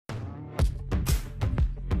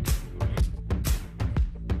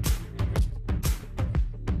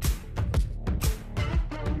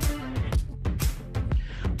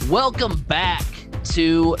Welcome back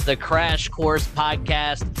to the Crash Course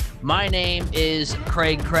podcast. My name is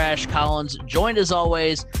Craig Crash Collins, joined as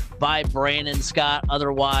always by Brandon Scott,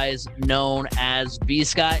 otherwise known as B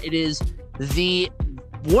Scott. It is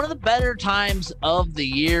one of the better times of the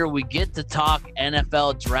year. We get to talk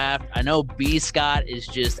NFL draft. I know B Scott is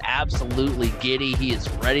just absolutely giddy. He is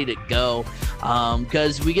ready to go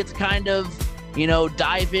because we get to kind of,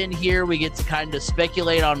 dive in here. We get to kind of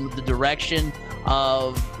speculate on the direction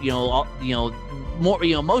of,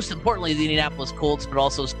 most importantly, the Indianapolis Colts, but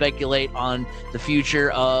also speculate on the future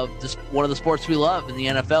of this, one of the sports we love in the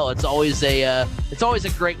NFL. It's always a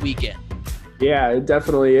great weekend. Yeah, it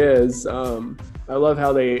definitely is. I love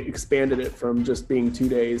how they expanded it from just being 2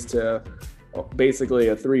 days to basically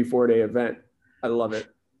a 3-4 day event. I love it.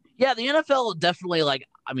 Yeah, the NFL definitely,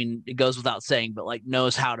 it goes without saying, but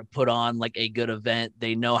knows how to put on a good event.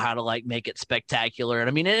 They know how to make it spectacular.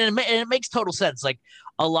 And it makes total sense.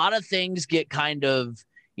 A lot of things get kind of,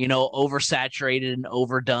 oversaturated and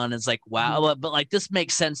overdone. It's wow. But this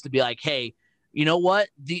makes sense to be hey, you know what?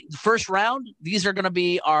 The first round, these are going to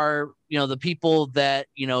be our, the people that,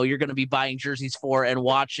 you're going to be buying jerseys for and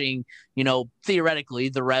watching, theoretically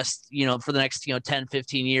the rest, for the next, 10,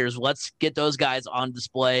 15 years. Let's get those guys on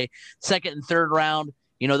display. Second and third round,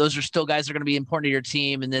 those are still guys that are going to be important to your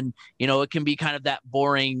team. And then, it can be kind of that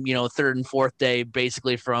boring, third and fourth day,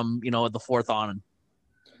 basically from, the fourth on.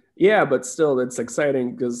 Yeah, but still it's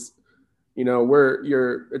exciting because,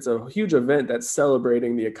 it's a huge event that's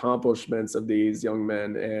celebrating the accomplishments of these young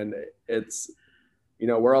men. And it's,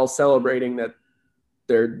 we're all celebrating that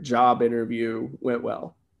their job interview went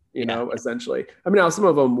well, essentially. Now some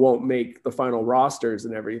of them won't make the final rosters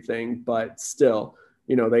and everything, but still,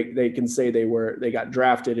 they can say they got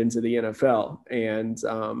drafted into the NFL. And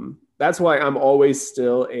that's why I'm always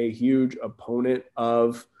still a huge opponent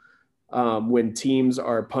of when teams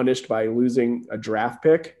are punished by losing a draft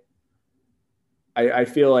pick. I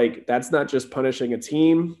feel like that's not just punishing a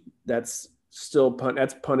team, that's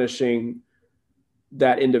punishing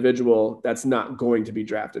that individual that's not going to be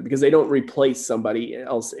drafted because they don't replace somebody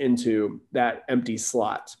else into that empty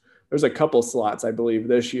slot. There's a couple slots, I believe,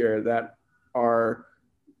 this year that are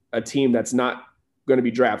a team that's not going to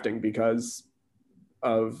be drafting because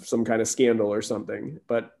of some kind of scandal or something.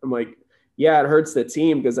 But I'm yeah, it hurts the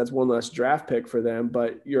team because that's one less draft pick for them,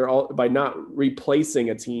 but by not replacing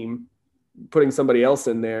a team, putting somebody else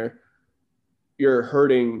in there, you're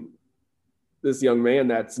hurting this young man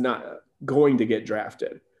that's not going to get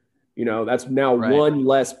drafted. That's now right. One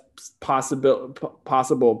less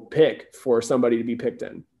possible pick for somebody to be picked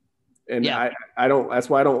in. And yeah. That's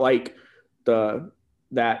why I don't like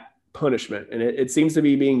that punishment. And it seems to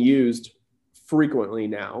be being used frequently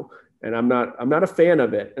now. And I'm not a fan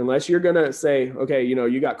of it unless you're going to say, okay,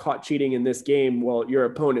 you got caught cheating in this game. Well, your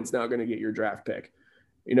opponent's now going to get your draft pick.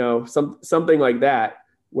 Something like that,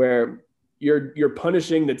 where you're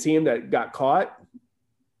punishing the team that got caught,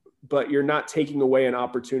 but you're not taking away an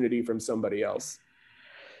opportunity from somebody else.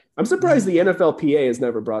 I'm surprised the NFLPA has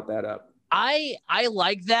never brought that up. I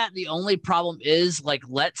like that. The only problem is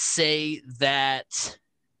let's say that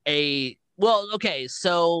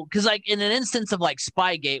so because in an instance of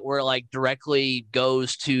Spygate where directly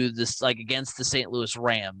goes to this against the St. Louis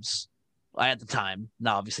Rams at the time,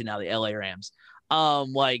 now obviously now the LA Rams.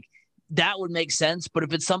 That would make sense. But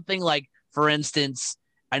if it's something for instance,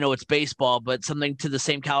 I know it's baseball, but something to the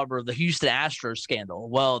same caliber of the Houston Astros scandal.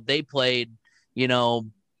 Well, they played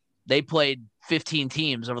 15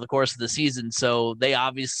 teams over the course of the season. So they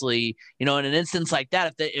obviously, in an instance like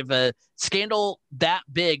that, if a scandal that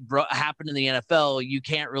big happened in the NFL, you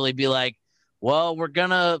can't really be well, we're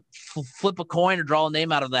going to flip a coin or draw a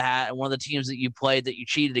name out of the hat. And one of the teams that you played that you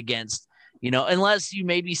cheated against, unless you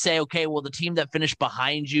maybe say, okay, well, the team that finished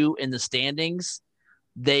behind you in the standings,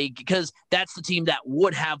 because that's the team that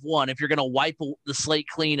would have won. If you're going to wipe the slate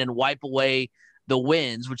clean and wipe away the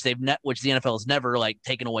wins, which the NFL has never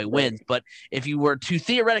taken away wins. Right. But if you were to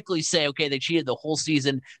theoretically say, okay, they cheated the whole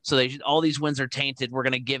season, so all these wins are tainted, we're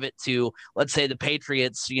going to give it to, let's say the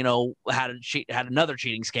Patriots, had another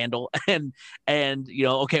cheating scandal and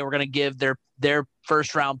okay, we're going to give their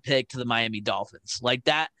first round pick to the Miami Dolphins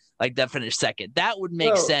that finished second. That would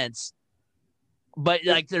make sense. But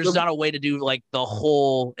there's not a way to do the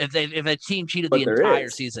whole, if a team cheated the entire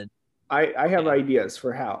season. I have ideas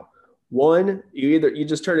for how. One, you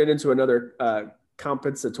just turn it into another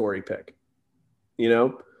compensatory pick,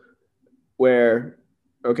 where,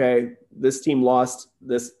 okay, this team lost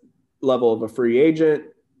this level of a free agent.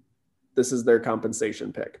 This is their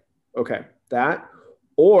compensation pick. Okay, that.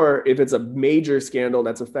 Or if it's a major scandal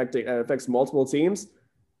that affects multiple teams,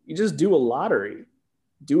 you just do a lottery.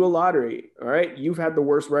 do a lottery. All right. You've had the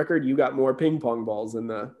worst record. You got more ping pong balls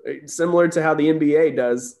in similar to how the NBA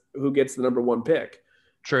does who gets the number one pick.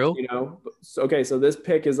 True. Okay. So this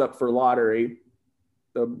pick is up for lottery.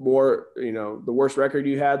 The more, the worse record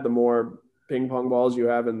you had, the more ping pong balls you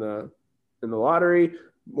have in the lottery,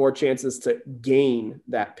 more chances to gain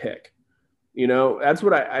that pick. That's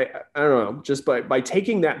what I don't know. Just by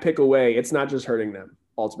taking that pick away, it's not just hurting them.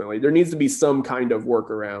 Ultimately, there needs to be some kind of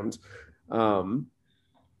workaround. Or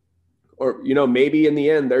maybe in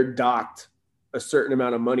the end they're docked a certain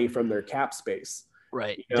amount of money from their cap space.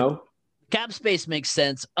 Right. Cap space makes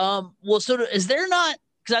sense. Well, so is there not,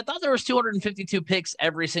 because I thought there was 252 picks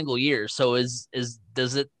every single year. So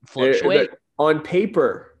does it fluctuate? On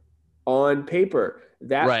paper,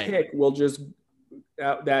 that right. pick will just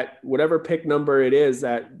that whatever pick number it is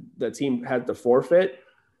that the team had to forfeit,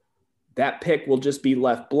 that pick will just be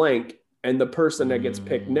left blank, and the person that gets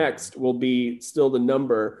picked next will be still the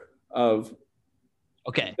number of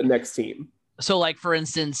the next team. So, like, for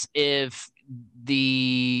instance, if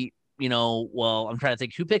the I'm trying to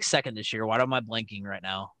think who picked second this year. Why am I blanking right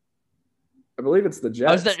now? I believe it's the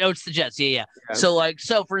Jets. It's the Jets. Yeah. So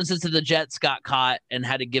for instance, if the Jets got caught and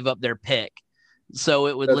had to give up their pick, so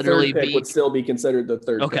it would literally would still be considered the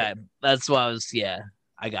third. Okay, pick. That's why I was. Yeah,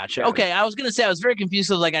 I got you. Yeah. Okay, I was gonna say I was very confused.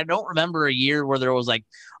 So, like, I don't remember a year where there was like,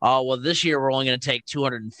 oh well, this year we're only gonna take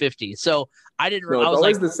 250. So I didn't. No, it's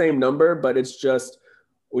always the same number, but it's just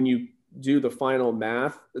when you do the final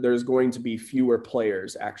math, there's going to be fewer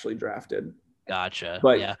players actually drafted. Gotcha.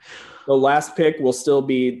 But yeah, the last pick will still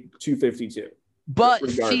be 252. But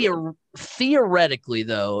theoretically,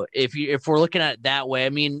 though, if we're looking at it that way, I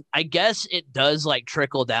mean, I guess it does like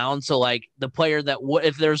trickle down. So like the player that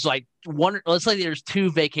if there's like one, let's say there's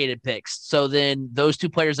two vacated picks, so then those two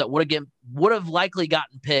players that would have likely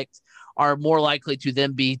gotten picked are more likely to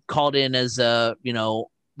then be called in as a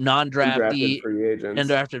non-drafted free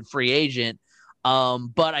agent.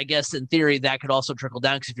 But I guess in theory that could also trickle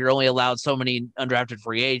down, because if you're only allowed so many undrafted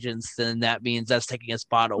free agents, then that means that's taking a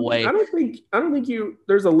spot away. I don't think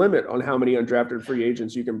there's a limit on how many undrafted free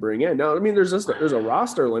agents you can bring in. Now, I mean, there's a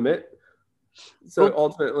roster limit. So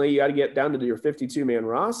ultimately you got to get down to your 52-man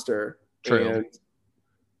roster. True. And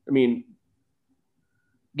I mean,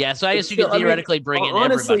 yeah, so I guess you could theoretically bring in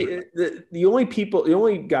honestly, everybody. The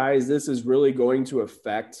only guys this is really going to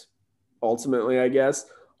affect ultimately, I guess,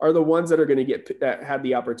 are the ones that are going to that had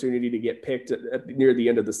the opportunity to get picked near the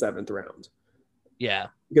end of the 7th round. Yeah.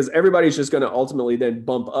 Because everybody's just going to ultimately then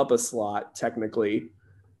bump up a slot technically,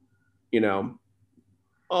 I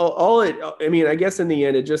guess in the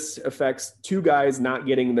end, it just affects 2 guys not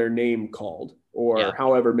getting their name called, or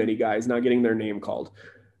however many guys not getting their name called.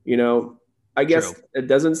 I guess it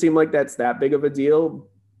doesn't seem like that's that big of a deal,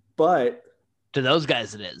 but to those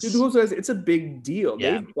guys, it is. To those guys, it's a big deal.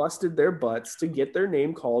 Yeah. They've busted their butts to get their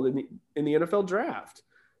name called in the NFL draft,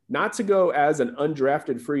 not to go as an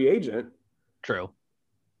undrafted free agent. True.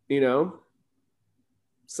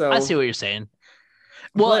 So I see what you're saying.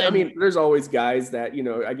 Well, I mean, there's always guys that,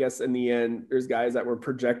 I guess in the end, there's guys that were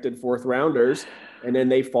projected 4th rounders and then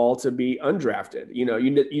they fall to be undrafted.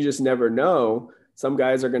 You just never know. Some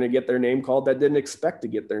guys are going to get their name called that didn't expect to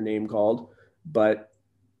get their name called, but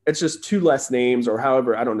it's just 2 less names, or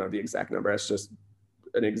however, I don't know the exact number. That's just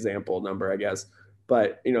an example number, I guess.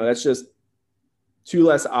 But, that's just 2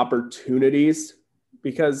 less opportunities,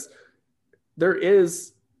 because there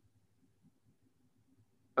is,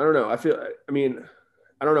 I don't know. I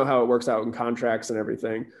don't know how it works out in contracts and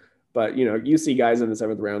everything, but, you see guys in the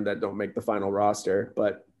 7th round that don't make the final roster,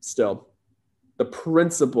 but still the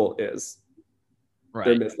principle is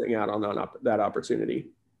they're missing out on that opportunity.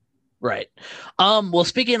 Right. Well,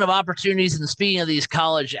 speaking of opportunities and speaking of these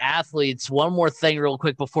college athletes, one more thing real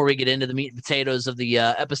quick before we get into the meat and potatoes of the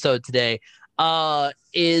episode today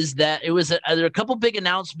is that there are a couple big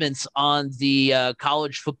announcements on the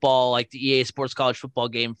college football, like the EA Sports college football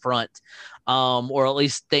game front, or at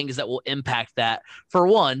least things that will impact that. For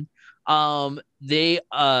one, I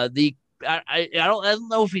don't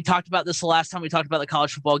know if we talked about this the last time we talked about the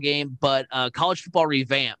college football game, but college football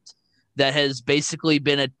revamped. That has basically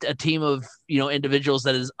been a team of individuals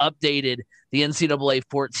that has updated the NCAA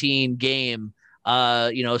 14 game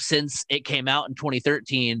since it came out in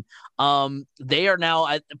 2013. They are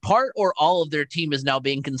now part or all of their team is now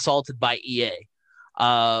being consulted by EA.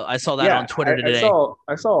 I saw that on Twitter today.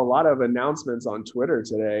 I saw a lot of announcements on Twitter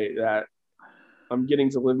today that I'm getting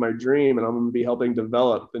to live my dream and I'm going to be helping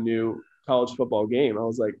develop the new college football game. I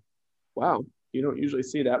was like, wow, you don't usually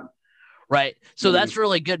see that. Right. So that's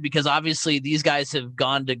really good, because obviously these guys have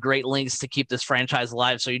gone to great lengths to keep this franchise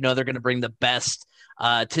alive. So, they're going to bring the best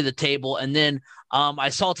to the table. And then I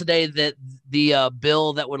saw today that the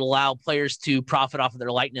bill that would allow players to profit off of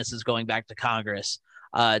their likeness is going back to Congress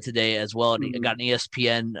today as well. And I got an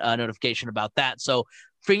ESPN notification about that. So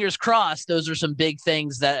fingers crossed, those are some big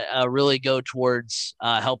things that really go towards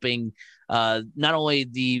helping not only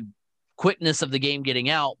the quickness of the game getting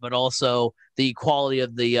out, but also the quality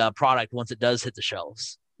of the product once it does hit the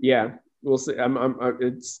shelves. Yeah, we'll see.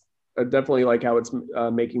 It's definitely like how it's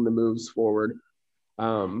making the moves forward.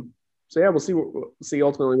 So yeah, we'll see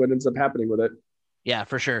ultimately what ends up happening with it. Yeah,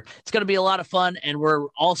 for sure. It's going to be a lot of fun, and we're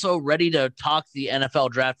also ready to talk the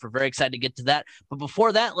NFL draft. We're very excited to get to that. But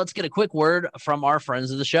before that, let's get a quick word from our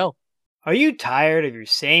friends of the show. Are you tired of your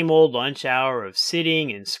same old lunch hour of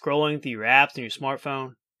sitting and scrolling through your apps on your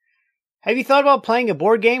smartphone? Have you thought about playing a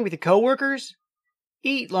board game with your coworkers?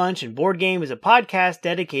 Eat Lunch and Board Game is a podcast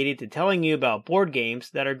dedicated to telling you about board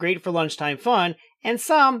games that are great for lunchtime fun and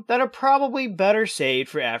some that are probably better saved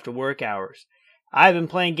for after work hours. I've been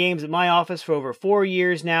playing games at my office for over 4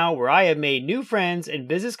 years now, where I have made new friends and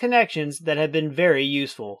business connections that have been very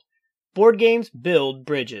useful. Board games build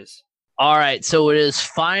bridges. All right, so it is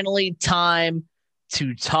finally time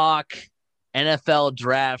to talk NFL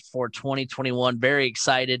draft for 2021. Very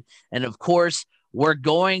excited. And of course, we're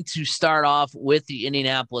going to start off with the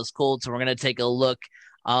Indianapolis Colts. We're going to take a look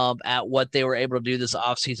at what they were able to do this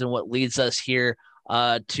offseason, what leads us here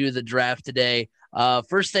to the draft today.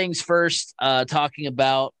 First things first, talking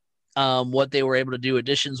about what they were able to do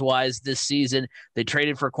additions-wise this season. They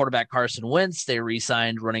traded for quarterback Carson Wentz. They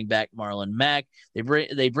re-signed running back Marlon Mack.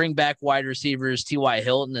 They bring back wide receivers T.Y.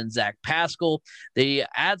 Hilton and Zach Pascal. They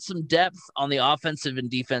add some depth on the offensive and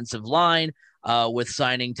defensive line with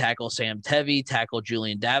signing tackle Sam Tevi, tackle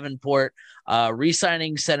Julian Davenport,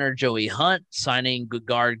 re-signing center Joey Hunt, signing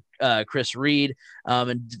guard Chris Reed,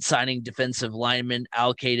 and signing defensive lineman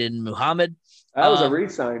Al-Qaeda Muhammad. That was a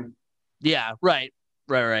re-sign. Yeah, right.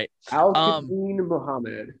 Al-Qaeda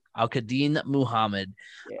Muhammad. Al-Qaeda Muhammad.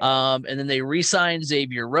 Yeah. And then they re-signed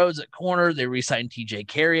Xavier Rhodes at corner. They re-signed TJ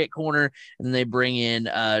Carey at corner. And then they bring in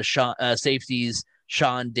safeties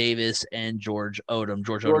Sean Davis and George Odom.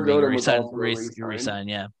 George Odom being re-signed,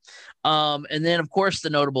 yeah. And then, of course, the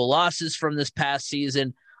notable losses from this past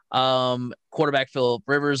season. Quarterback Phillip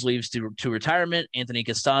Rivers leaves to retirement. Anthony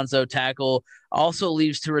Costanzo, tackle, also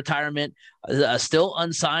leaves to retirement. Still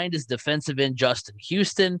unsigned is defensive end Justin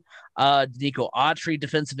Houston. Nico Autry,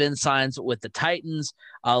 defensive end, signs with the Titans.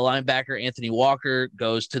 Linebacker Anthony Walker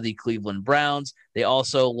goes to the Cleveland Browns. They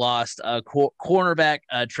also lost cornerback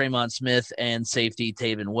Tremon Smith and safety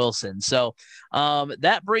Taven Wilson. So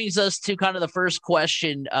that brings us to kind of the first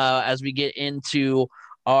question as we get into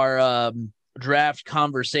our draft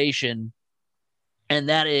conversation, and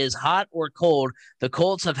that is hot or cold. The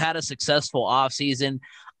Colts have had a successful offseason.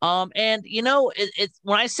 And it's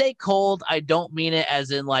when I say cold, I don't mean it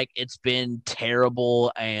as in like it's been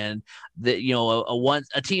terrible and that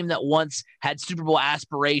a team that once had Super Bowl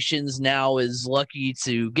aspirations now is lucky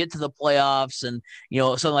to get to the playoffs and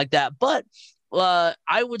something like that. But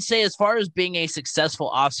I would say as far as being a successful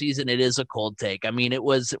offseason, it is a cold take. I mean, it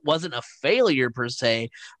wasn't a failure per se,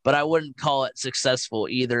 but I wouldn't call it successful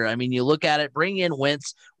either. I mean, you look at it, bringing in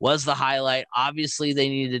Wentz was the highlight. Obviously, they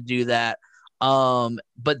needed to do that.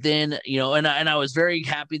 But then, and I was very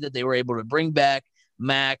happy that they were able to bring back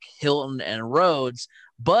Mack, Hilton, and Rhodes.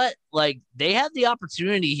 But like they had the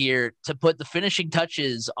opportunity here to put the finishing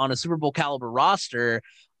touches on a Super Bowl caliber roster,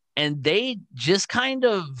 and they just kind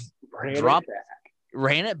of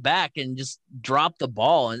ran it back and just dropped the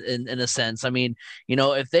ball in a sense. I mean,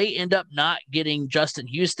 if they end up not getting Justin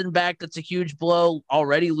Houston back, that's a huge blow.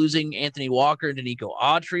 Already losing Anthony Walker and Nico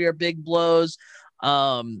Autry are big blows.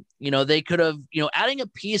 They could have, adding a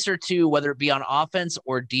piece or two, whether it be on offense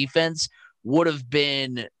or defense, would have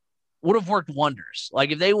worked wonders.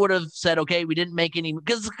 Like if they would have said, okay, we didn't make any,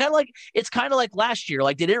 because it's kind of like last year.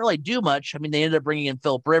 Like they didn't really do much. I mean, they ended up bringing in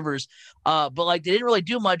Phillip Rivers, but like they didn't really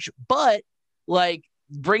do much, but like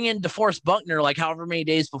bring in DeForest Buckner, like however many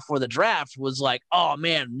days before the draft was like, oh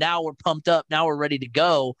man, now we're pumped up. Now we're ready to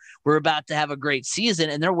go. We're about to have a great season.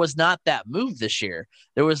 And there was not that move this year.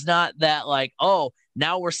 There was not that like, oh,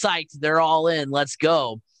 now we're psyched. They're all in. Let's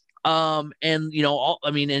go. And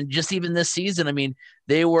just even this season, I mean,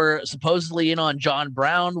 they were supposedly in on John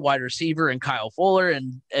Brown, wide receiver, and Kyle Fuller.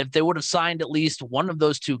 And if they would have signed at least one of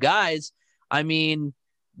those two guys, I mean,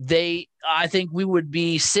 I think we would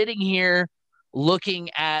be sitting here looking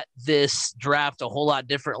at this draft a whole lot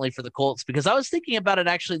differently for the Colts, because I was thinking about it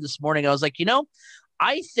actually this morning. I was like,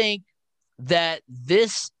 I think that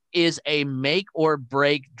this is a make or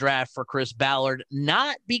break draft for Chris Ballard,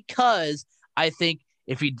 not because I think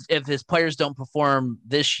if his players don't perform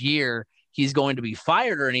this year, he's going to be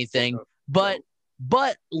fired or anything. But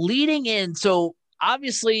leading in, so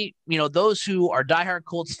obviously, those who are diehard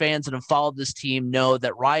Colts fans and have followed this team know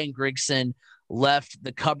that Ryan Grigson left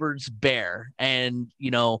the cupboards bare and,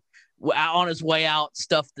 on his way out,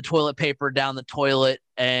 stuffed the toilet paper down the toilet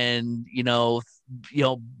and,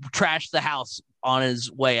 trashed the house on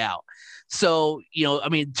his way out. So,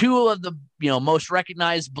 two of the, most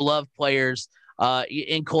recognized, beloved players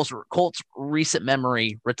in Colts recent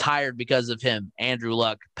memory retired because of him, Andrew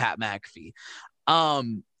Luck, Pat McAfee.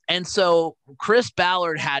 And so Chris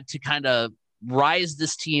Ballard had to kind of rise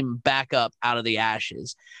this team back up out of the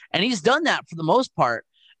ashes. And he's done that for the most part.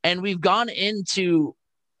 And we've gone into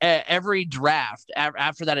every draft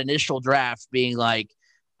after that initial draft being like,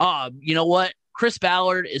 you know what? Chris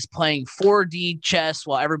Ballard is playing 4D chess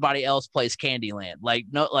while everybody else plays Candyland. Like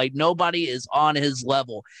nobody is on his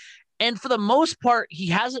level. And for the most part, he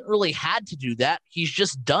hasn't really had to do that. He's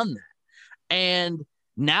just done that. And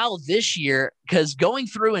now this year, because going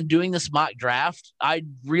through and doing this mock draft, I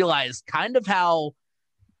realized kind of how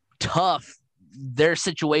tough their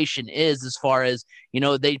situation is as far as,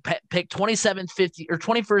 they pick 27th, 50 or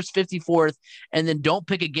 21st, 54th, and then don't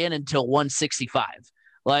pick again until 165.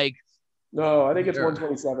 No, I think it's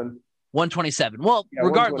 127. 127. Well, yeah,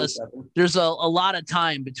 regardless, there's a lot of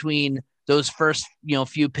time between those first,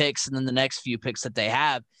 few picks and then the next few picks that they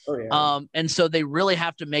have. Oh, yeah. And so they really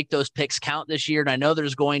have to make those picks count this year. And I know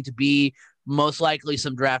there's going to be most likely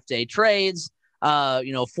some draft day trades,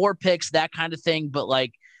 4 picks, that kind of thing. But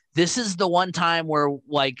this is the one time where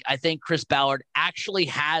I think Chris Ballard actually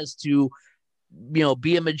has to,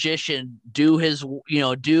 be a magician, do his,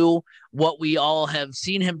 do what we all have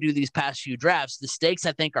seen him do these past few drafts. The stakes,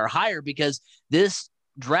 I think, are higher because this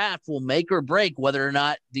draft will make or break whether or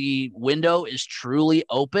not the window is truly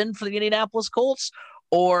open for the Indianapolis Colts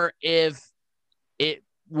or if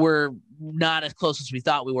we're not as close as we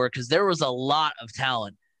thought we were, because there was a lot of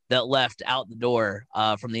talent that left out the door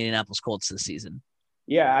from the Indianapolis Colts this season.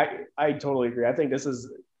 Yeah, I totally agree. I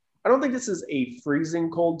don't think this is a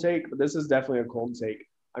freezing cold take, but this is definitely a cold take.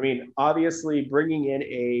 I mean, obviously bringing in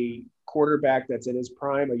a quarterback that's in his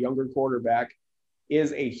prime, a younger quarterback,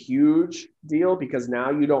 is a huge deal because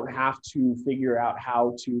now you don't have to figure out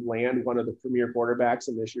how to land one of the premier quarterbacks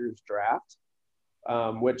in this year's draft,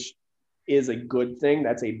 which is a good thing.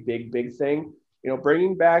 That's a big, big thing.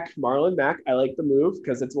 Bringing back Marlon Mack, I like the move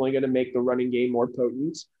because it's only going to make the running game more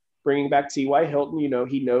potent. Bringing back T.Y. Hilton,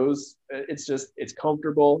 he knows it's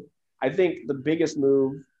comfortable. I think the biggest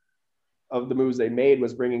move of the moves they made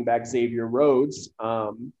was bringing back Xavier Rhodes.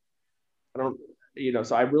 So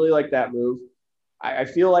I really like that move. I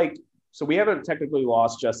feel like, so we haven't technically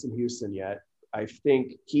lost Justin Houston yet. I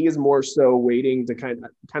think he is more so waiting to kind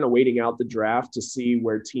of waiting out the draft to see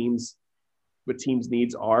what teams'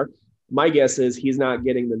 needs are. My guess is he's not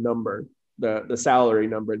getting the number, the salary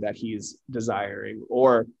number that he's desiring,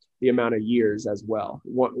 or the amount of years as well,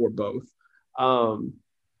 one or both.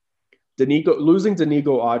 Losing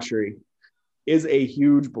Danico Autry is a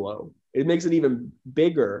huge blow. It makes it even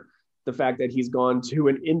bigger, the fact that he's gone to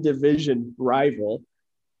an in-division rival.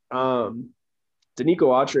 Danico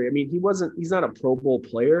Autry, I mean, he's not a Pro Bowl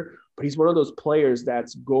player, but he's one of those players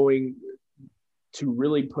that's going to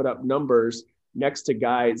really put up numbers next to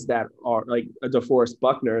guys that are like a DeForest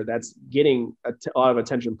Buckner that's getting a lot of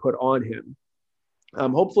attention put on him.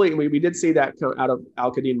 Hopefully, we did see that come out of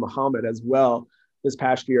Al-Qadim Muhammad as well this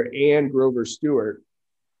past year, and Grover Stewart.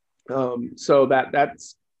 So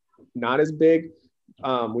that's not as big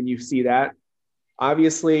when you see that.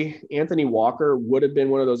 Obviously, Anthony Walker would have been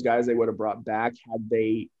one of those guys they would have brought back had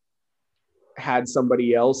they had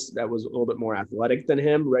somebody else that was a little bit more athletic than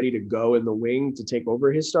him ready to go in the wing to take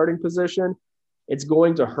over his starting position. It's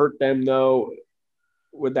going to hurt them, though,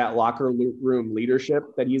 with that locker room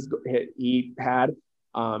leadership that he had.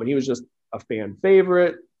 And he was just a fan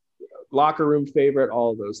favorite, locker room favorite,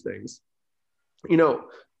 all of those things.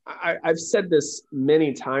 I've said this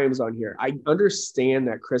many times on here. I understand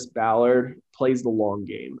that Chris Ballard plays the long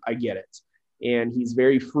game. I get it. And he's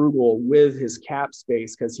very frugal with his cap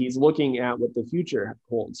space because he's looking at what the future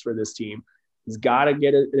holds for this team. He's got to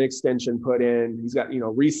get an extension put in. He's got,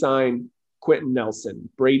 re-sign Quentin Nelson,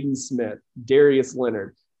 Braden Smith, Darius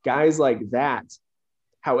Leonard, guys like that.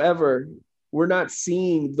 However, we're not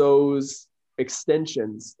seeing those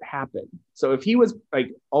extensions happen. So if he was like,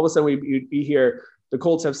 all of a sudden we'd be here, the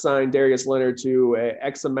Colts have signed Darius Leonard to a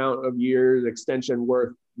X amount of years extension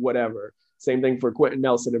worth whatever. Same thing for Quentin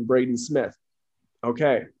Nelson and Braden Smith.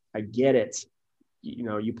 Okay, I get it.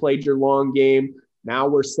 You played your long game. Now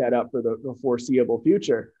we're set up for the foreseeable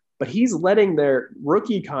future. but he's letting their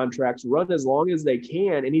rookie contracts run as long as they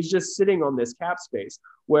can. And he's just sitting on this cap space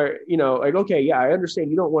where, like, okay, yeah, I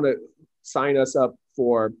understand you don't want to sign us up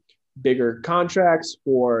for bigger contracts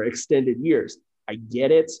for extended years. I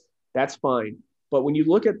get it. That's fine. But when you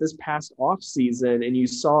look at this past offseason and you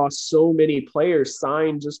saw so many players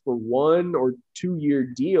sign just for 1 or 2 year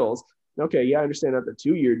deals, okay, yeah, I understand that the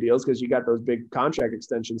 2 year deals because you got those big contract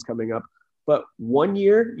extensions coming up. But 1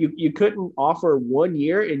 year, you couldn't offer 1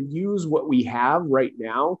 year and use what we have right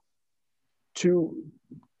now to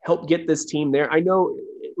help get this team there. I know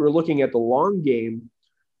we're looking at the long game,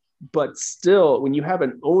 but still, when you have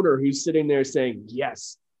an owner who's sitting there saying,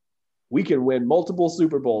 yes, we can win multiple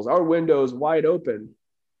Super Bowls, our window is wide open.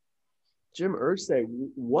 Jim Irsay,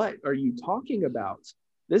 what are you talking about?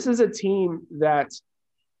 This is a team that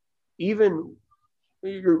even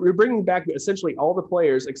you're bringing back essentially all the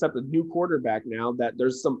players except the new quarterback now that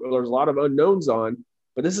there's a lot of unknowns on,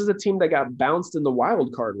 but this is a team that got bounced in the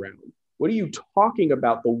wild card round. What are you talking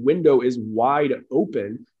about? The window is wide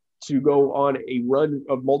open to go on a run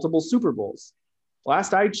of multiple Super Bowls.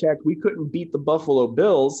 Last I checked, we couldn't beat the Buffalo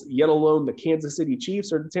Bills, yet alone the Kansas City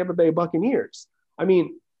Chiefs or the Tampa Bay Buccaneers. I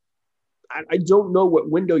mean, I don't know what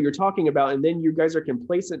window you're talking about. And then you guys are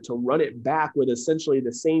complacent to run it back with essentially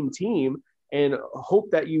the same team and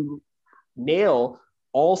hope that you nail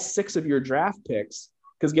all 6 of your draft picks.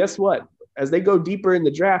 Because guess what? As they go deeper in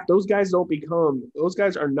the draft, those guys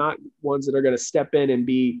are not ones that are going to step in and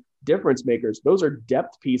be difference makers. Those are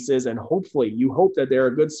depth pieces. And hopefully you hope that they're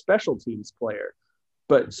a good special teams player.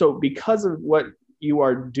 But so because of what you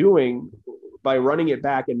are doing by running it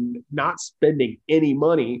back and not spending any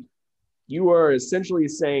money, you are essentially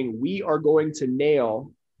saying we are going to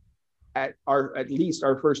nail at least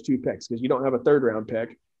our first 2 picks because you don't have a 3rd round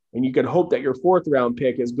pick, and you can hope that your 4th round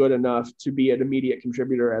pick is good enough to be an immediate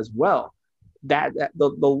contributor as well. That the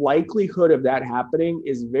likelihood of that happening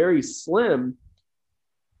is very slim.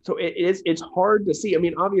 So it's hard to see. I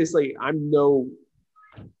mean, obviously, I'm no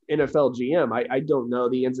NFL GM. I don't know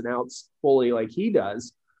the ins and outs fully like he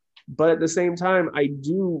does, but at the same time, I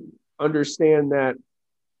do understand that,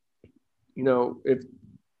 if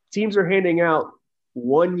teams are handing out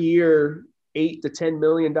 1 year, $8 to $10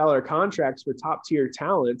 million contracts for top tier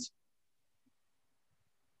talent,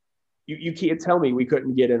 you can't tell me we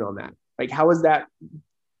couldn't get in on that. Like, how is that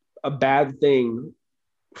a bad thing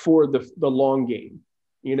for the long game?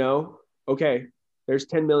 Okay, there's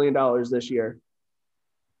 $10 million this year,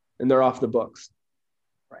 and they're off the books.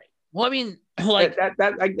 Right. Well, I mean, like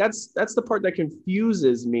that's the part that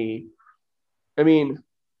confuses me. I mean,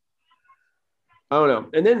 I don't know.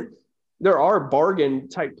 And then there are bargain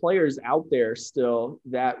type players out there still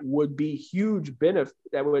that would be huge benefit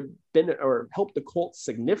that would or help the Colts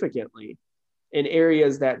significantly in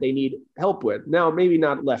areas that they need help with. Now, maybe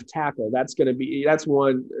not left tackle. That's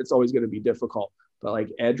one, it's always going to be difficult, but like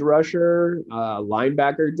edge rusher,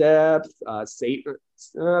 linebacker depth, safety.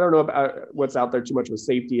 I don't know about what's out there too much with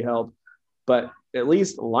safety help, but at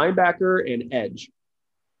least linebacker and edge.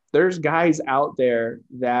 There's guys out there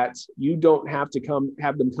that you don't have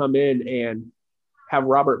them come in and have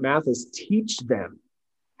Robert Mathis teach them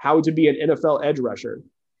how to be an NFL edge rusher.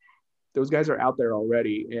 Those guys are out there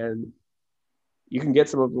already, and you can get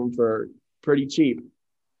some of them for pretty cheap.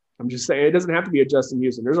 I'm just saying, it doesn't have to be a Justin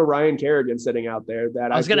Houston. There's a Ryan Kerrigan sitting out there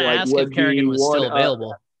that I was going to ask if Kerrigan was still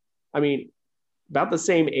available. I mean, about the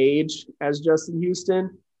same age as Justin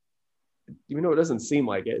Houston. Even though it doesn't seem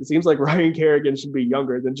like it. It seems like Ryan Kerrigan should be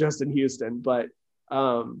younger than Justin Houston, but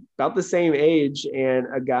about the same age, and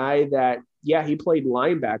a guy that, yeah, he played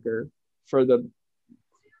linebacker for the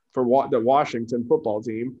Washington football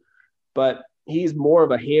team, but he's more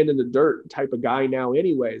of a hand in the dirt type of guy now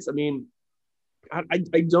anyways. I mean,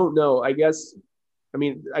 I don't know. I guess, I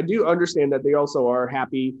mean, I do understand that they also are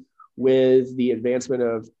happy with the advancement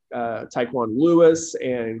of Tyquan Lewis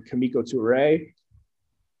and Kamiko Toure.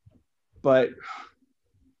 But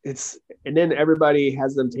and then everybody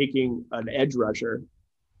has them taking an edge rusher,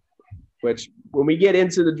 which when we get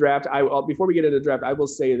into the draft, before we get into the draft, I will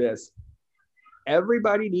say this.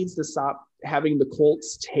 Everybody needs to stop having the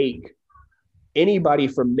Colts take anybody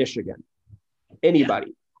from Michigan. Anybody.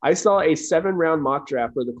 Yeah. I saw a 7-round mock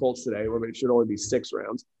draft for the Colts today, where it should only be 6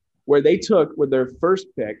 rounds, where they took with their first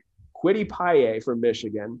pick, Kwity Paye from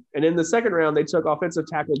Michigan. And in the second round, they took offensive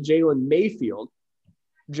tackle Jalen Mayfield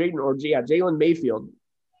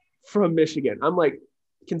from Michigan. I'm like,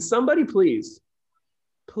 can somebody please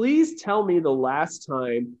tell me the last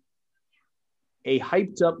time a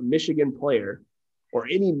hyped up Michigan player, or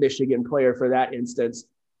any Michigan player for that instance,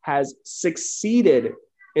 has succeeded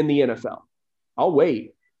in the NFL? I'll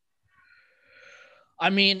wait. I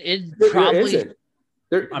mean, There isn't.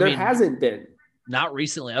 There hasn't been. Not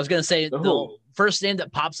recently. I was going to say the first name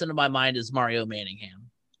that pops into my mind is Mario Manningham.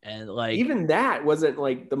 And like even that wasn't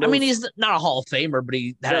like the most. I mean, he's not a Hall of Famer, but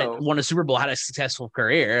he won a Super Bowl, had a successful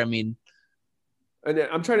career. I mean, and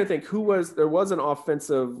I'm trying to think there was an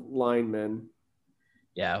offensive lineman.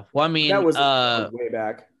 Yeah. Well, I mean, that was way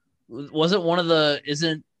back. Wasn't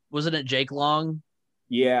it Jake Long?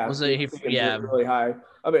 Yeah. Was it really high?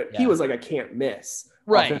 I mean, he was like a can't miss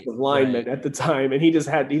offensive lineman at the time, and he just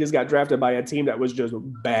got drafted by a team that was just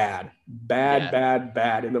bad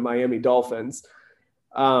in the Miami Dolphins.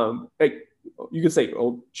 Like you could say,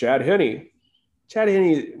 Chad Henne.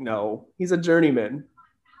 No, he's a journeyman.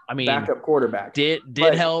 I mean, backup quarterback did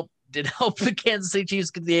help the Kansas City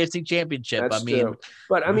Chiefs get the AFC Championship. That's true.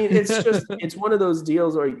 But I mean, it's one of those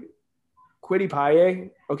deals where Kwity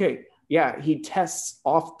Paye, okay, yeah, he tests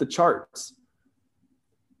off the charts,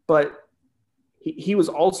 but he was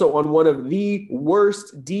also on one of the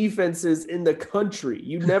worst defenses in the country.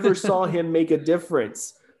 You never saw him make a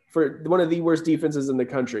difference for one of the worst defenses in the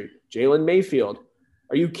country. Jalen Mayfield.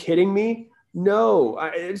 Are you kidding me? No,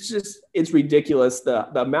 it's ridiculous. The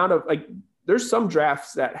amount of there's some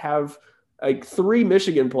drafts that have 3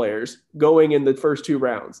 Michigan players going in the first 2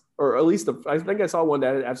 rounds, or at least I think I saw one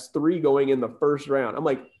that has 3 going in the first round. I'm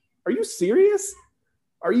like, are you serious?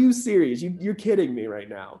 Are you serious? You're kidding me right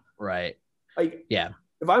now. Right. Yeah.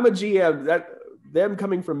 If I'm a GM, them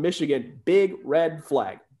coming from Michigan, big old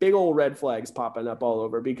red flags popping up all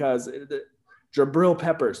over because Jabril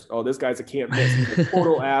Peppers. Oh, this guy's a can't miss. He's a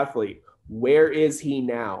total athlete. Where is he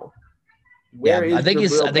now? I think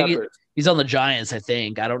he's on the Giants. I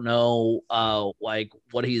think I don't know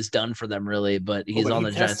what he's done for them really, but he's on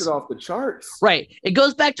the Giants. Tested off the charts, right? It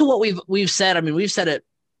goes back to what we've said. I mean, we've said it.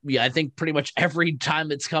 Yeah, I think pretty much every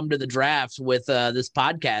time it's come to the draft with this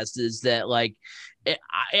podcast is that I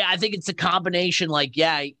think it's a combination.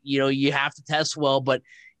 You have to test well, but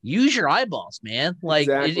use your eyeballs, man.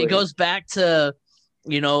 Exactly. It goes back to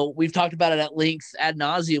we've talked about it at length ad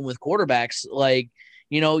nauseum with quarterbacks. I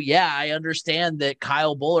understand that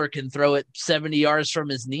Kyle Buller can throw it 70 yards from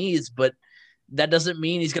his knees, but that doesn't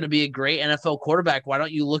mean he's going to be a great NFL quarterback. Why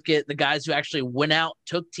don't you look at the guys who actually went out,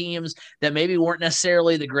 took teams that maybe weren't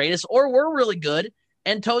necessarily the greatest or were really good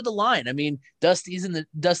and towed the line? I mean, Dusty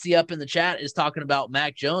up in the chat is talking about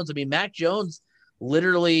Mac Jones. I mean, Mac Jones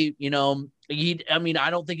literally, I don't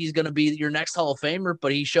think he's going to be your next Hall of Famer,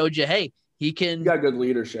 but he showed you, hey, he got good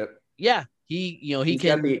leadership. Yeah. He's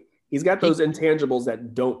got those intangibles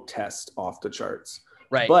that don't test off the charts.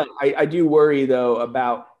 Right. But I do worry though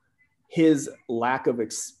about his lack of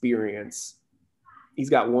experience. He's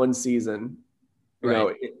got 1 season.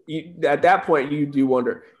 At that point, you do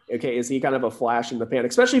wonder, okay, is he kind of a flash in the pan?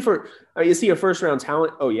 Especially is he a first-round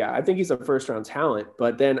talent? Oh, yeah, I think he's a first-round talent.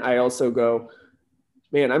 But then I also go,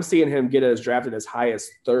 man, I'm seeing him get drafted as high as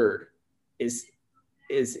 3rd. Is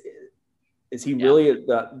he really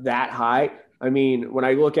that high? I mean, when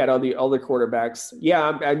I look at all the other quarterbacks,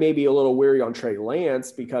 I may be a little weary on Trey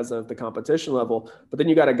Lance because of the competition level, but then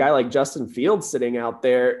you got a guy like Justin Fields sitting out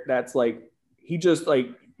there that's he just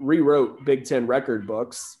rewrote Big Ten record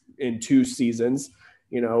books in 2 seasons,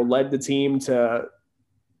 led the team to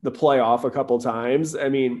the playoff a couple times. I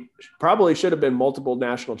mean, probably should have been multiple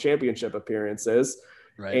national championship appearances.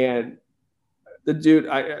 Right. And the dude,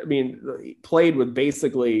 he played with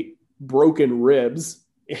basically broken ribs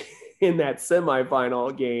in that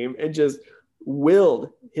semifinal game and just willed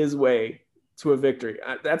his way to a victory.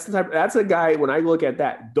 That's a guy, when I look at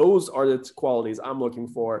that, those are the qualities I'm looking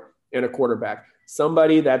for in a quarterback.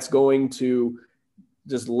 Somebody that's going to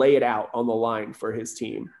just lay it out on the line for his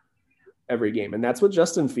team every game. And that's what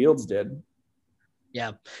Justin Fields did.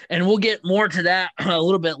 Yeah. And we'll get more to that a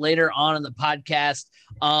little bit later on in the podcast.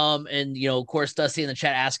 Of course, Dusty in the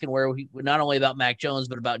chat asking not only about Mac Jones,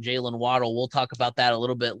 but about Jalen Waddle. We'll talk about that a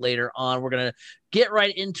little bit later on. We're going to get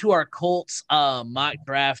right into our Colts mock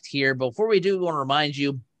draft here. Before we do, we want to remind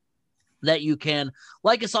you that you can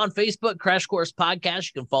like us on Facebook, Crash Course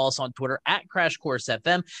Podcast. You can follow us on Twitter at Crash Course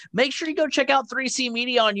FM. Make sure you go check out 3C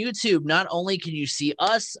Media on YouTube. Not only can you see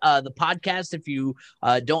us, the podcast, if you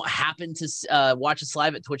don't happen to watch us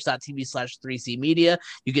live at twitch.tv/3C Media,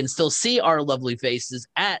 you can still see our lovely faces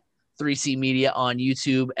at 3C Media on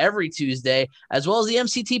YouTube every Tuesday, as well as the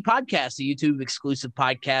MCT podcast, the YouTube exclusive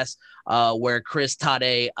podcast where Chris,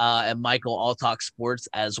 Tade, and Michael all talk sports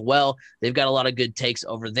as well. They've got a lot of good takes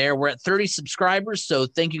over there. We're at 30 subscribers, so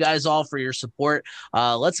thank you guys all for your support.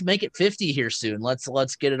 Let's make it 50 here soon.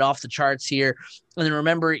 Let's get it off the charts here. And then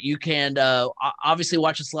remember, you can obviously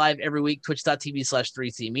watch us live every week,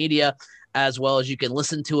 twitch.tv/3C Media, as well as you can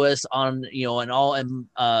listen to us on, and all, and,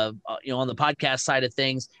 on the podcast side of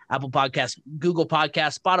things, Apple Podcasts, Google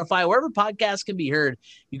Podcasts, Spotify, wherever podcasts can be heard,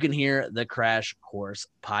 you can hear the Crash Course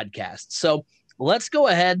podcast. So let's go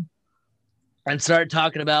ahead and start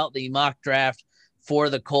talking about the mock draft for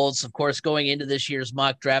the Colts. Of course, going into this year's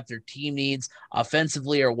mock draft, their team needs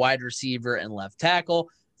offensively are wide receiver and left tackle.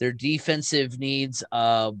 Their defensive needs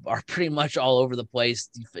are pretty much all over the place.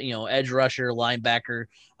 Edge rusher, linebacker,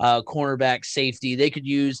 cornerback, safety. They could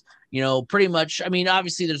use, pretty much. I mean,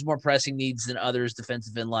 obviously, there's more pressing needs than others.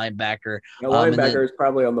 Defensive end, linebacker. Linebacker is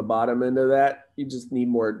probably on the bottom end of that. You just need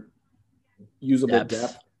more usable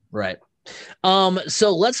depth. Right.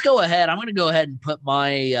 So let's go ahead. I'm going to go ahead and put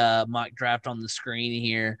my mock draft on the screen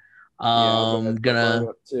here.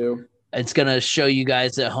 It's gonna show you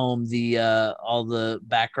guys at home the all the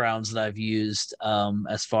backgrounds that I've used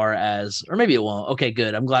as far as, or maybe it won't. Okay,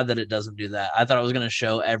 good. I'm glad that it doesn't do that. I thought it was gonna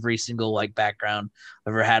show every single background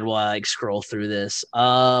I've ever had while I scroll through this. People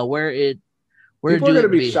are gonna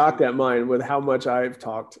be shocked at mine with how much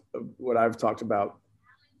what I've talked about.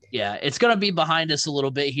 Yeah, it's gonna be behind us a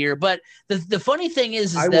little bit here, but the funny thing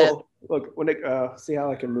is look when it see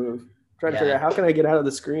how I can move. Try to figure out how can I get out of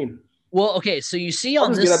the screen. Well, okay, so you see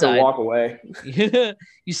on this side, walk away.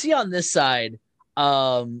 You see on this side,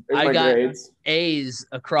 I got grades. A's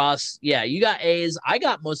across. Yeah, you got A's. I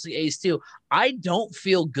got mostly A's too. I don't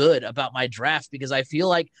feel good about my draft because I feel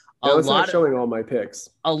like showing all my picks.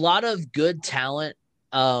 A lot of good talent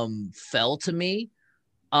fell to me.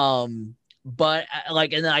 But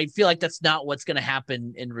and then I feel like that's not what's going to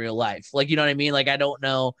happen in real life. You know what I mean? I don't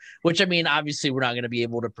know, which I mean, obviously we're not going to be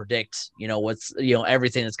able to predict, what's,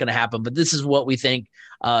 everything that's going to happen, but this is what we think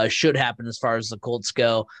should happen as far as the Colts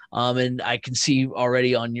go. And I can see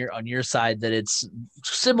already on your side that it's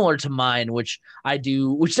similar to mine, which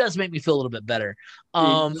does make me feel a little bit better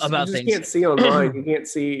about things. You can't see on mine. You can't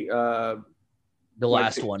see the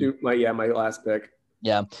last one. My last pick.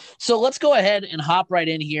 Yeah. So let's go ahead and hop right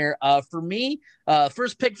in here. For me,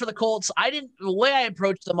 first pick for the Colts, the way I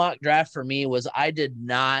approached the mock draft for me was I did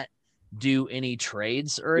not do any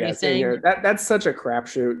trades or anything. That's such a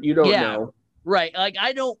crapshoot. You don't know. Right.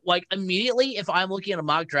 I don't immediately, if I'm looking at a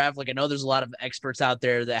mock draft, I know there's a lot of experts out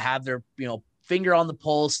there that have their, finger on the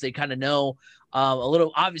pulse. They kind of know a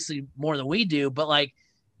little, obviously more than we do, but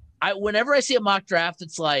whenever I see a mock draft,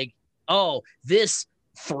 it's this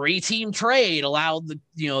 3-team trade allowed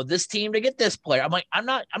this team to get this player. I'm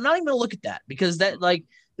not even gonna look at that because that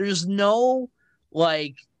there's no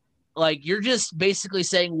you're just basically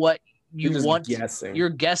saying what you want. Guessing. You're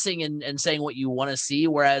guessing and saying what you want to see.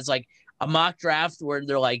 Whereas a mock draft where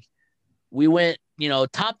they're we went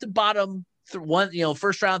top to bottom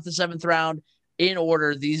first round to 7th round in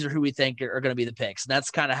order. These are who we think are going to be the picks. And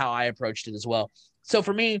that's kind of how I approached it as well. So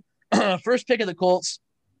for me, first pick of the Colts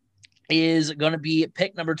is going to be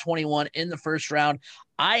pick number 21 in the first round.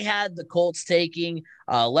 I had the Colts taking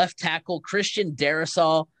left tackle Christian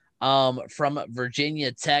Darrisaw from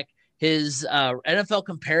Virginia Tech. His NFL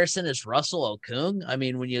comparison is Russell Okung. I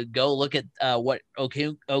mean, when you go look at what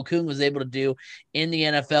Okung was able to do in the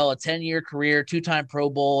NFL, a 10-year career, 2-time Pro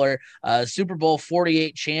Bowler, Super Bowl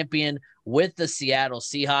 48 champion with the Seattle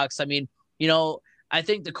Seahawks. I mean, I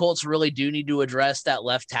think the Colts really do need to address that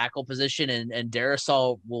left tackle position, and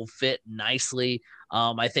Darrisaw will fit nicely.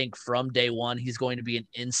 I think from day one, he's going to be an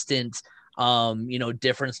instant,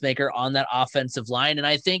 difference maker on that offensive line. And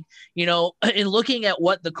I think, in looking at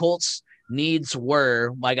what the Colts needs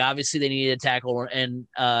were, obviously they needed a tackle. And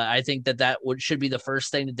I think that should be the first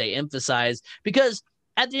thing that they emphasize, because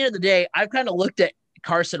at the end of the day, I've kind of looked at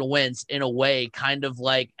Carson Wentz in a way, kind of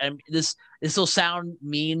this will sound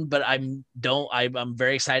mean, but I'm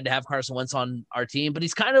very excited to have Carson Wentz on our team, but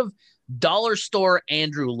he's kind of dollar store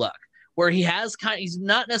Andrew Luck, where he's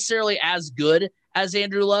not necessarily as good as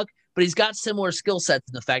Andrew Luck, but he's got similar skill sets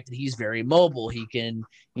in the fact that he's very mobile. He can,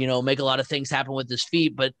 make a lot of things happen with his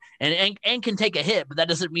feet, but and can take a hit, but that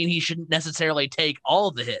doesn't mean he shouldn't necessarily take all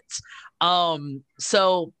the hits.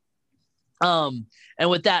 And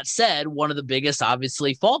with that said, one of the biggest,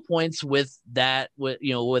 obviously, fall points with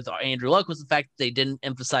Andrew Luck was the fact that they didn't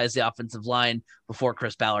emphasize the offensive line before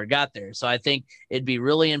Chris Ballard got there. So I think it'd be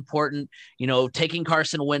really important, taking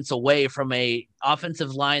Carson Wentz away from a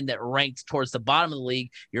offensive line that ranked towards the bottom of the league.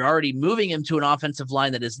 You're already moving him to an offensive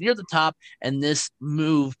line that is near the top, and this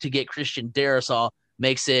move to get Christian Darrisaw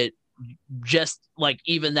makes it just like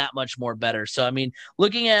even that much more better. So, I mean,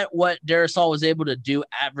 looking at what Darisaw was able to do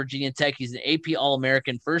at Virginia Tech, he's an AP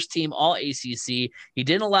All-American, first team All-ACC. He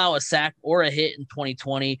didn't allow a sack or a hit in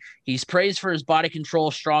 2020. He's praised for his body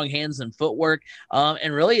control, strong hands, and footwork.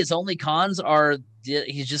 And really his only cons are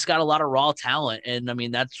he's just got a lot of raw talent. And I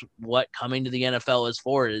mean, that's what coming to the NFL is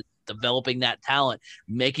for, is developing that talent,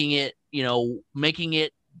 making it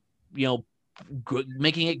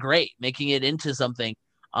great, making it into something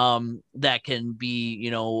that can be,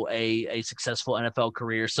 a successful NFL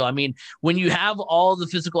career. So, I mean, when you have all the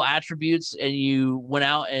physical attributes and you went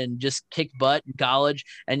out and just kicked butt in college,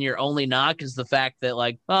 and your only knock is the fact that,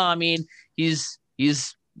 like, I mean, he's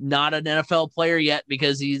not an NFL player yet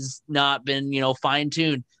because he's not been, fine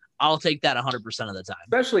tuned. I'll take that 100% of the time.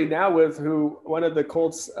 Especially now with who one of the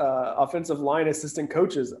Colts offensive line assistant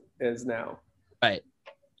coaches is now. Right.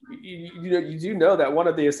 You do know that one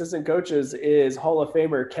of the assistant coaches is Hall of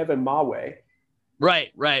Famer Kevin Mawe.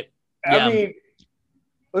 Right. I mean,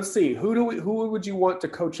 let's see. Who would you want to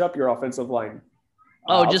coach up your offensive line?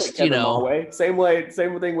 Just Mawe.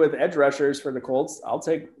 Same thing with edge rushers for the Colts. I'll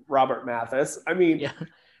take Robert Mathis. I mean,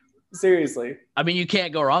 seriously. I mean, you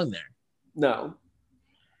can't go wrong there. No.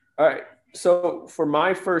 All right. So for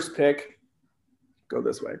my first pick, go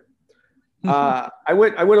this way. I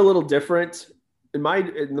went a little different. In my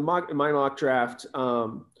mock draft,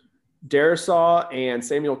 Darisaw and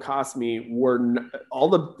Samuel Cosmi were all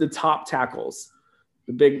the top tackles,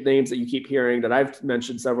 the big names that you keep hearing that I've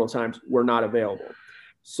mentioned several times, were not available.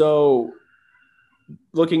 So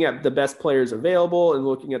looking at the best players available and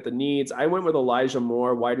looking at the needs, I went with Elijah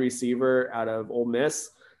Moore, wide receiver out of Ole Miss.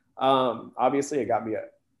 Obviously, it got me a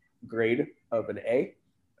grade of an A.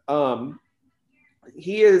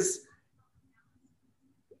 He is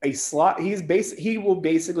a slot. He will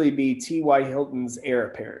basically be T.Y. Hilton's heir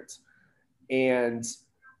apparent. And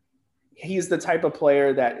he's the type of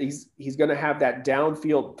player that he's going to have that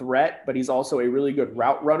downfield threat, but he's also a really good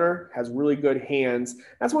route runner, has really good hands.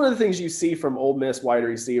 That's one of the things you see from Ole Miss wide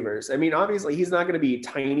receivers. I mean, obviously he's not going to be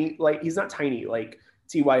tiny, he's not tiny like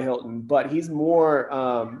T.Y. Hilton, but he's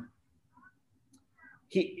more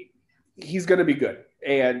he's going to be good.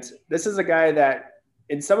 And this is a guy that,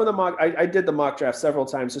 in some of the mock, I did the mock draft several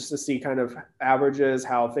times just to see kind of averages,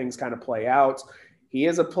 how things kind of play out. He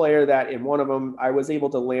is a player that in one of them, I was able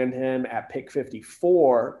to land him at pick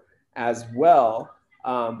 54 as well,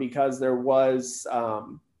 because there was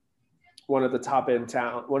one of the top end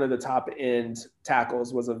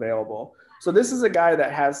tackles was available. So this is a guy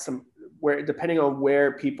that has where, depending on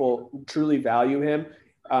where people truly value him,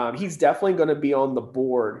 he's definitely going to be on the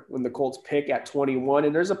board when the Colts pick at 21,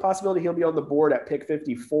 and there's a possibility he'll be on the board at pick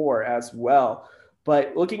 54 as well.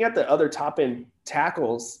 But looking at the other top end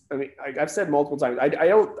tackles, I mean, I've said multiple times,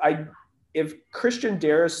 if Christian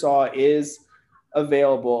Darisaw is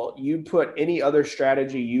available, you put any other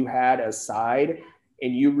strategy you had aside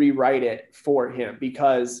and you rewrite it for him,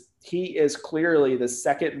 because he is clearly the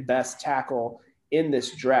second best tackle in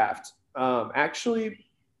this draft. Actually,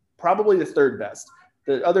 probably the third best.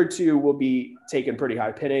 The other two will be taken pretty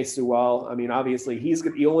high. Penei Sewell, I mean, obviously he's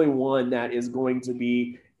the only one that is going to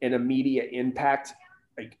be an immediate impact,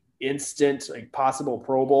 like instant, like possible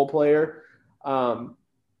Pro Bowl player. And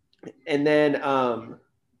then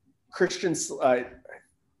Christian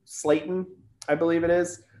Slayton, I believe it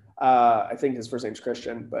is. I think his first name's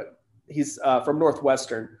Christian, but he's from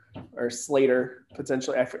Northwestern, or Slater,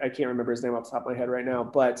 potentially. I can't remember his name off the top of my head right now,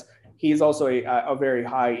 but he's also a very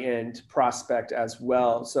high-end prospect as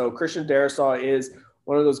well. So Christian Darisaw is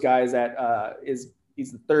one of those guys that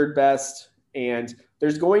he's the third best, and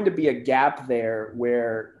there's going to be a gap there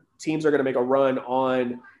where teams are going to make a run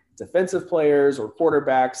on defensive players or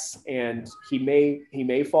quarterbacks, and he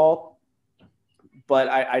may fall, but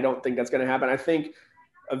I don't think that's going to happen. I think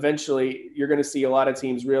eventually you're going to see a lot of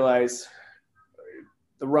teams realize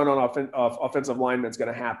the run on offensive linemen is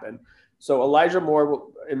going to happen. So Elijah Moore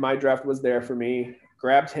in my draft was there for me,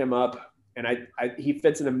 grabbed him up, and he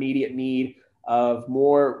fits an immediate need of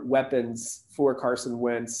more weapons for Carson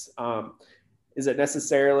Wentz. Is it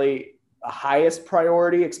necessarily a highest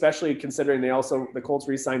priority, especially considering the Colts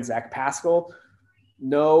re-signed Zach Pascal?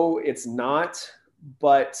 No, it's not,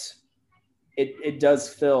 but it does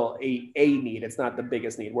fill a need. It's not the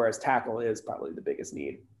biggest need, whereas tackle is probably the biggest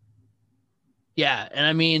need. Yeah. And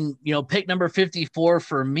I mean, pick number 54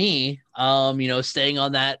 for me, staying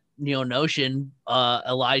on that, notion,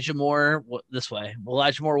 Elijah Moore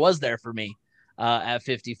Elijah Moore was there for me at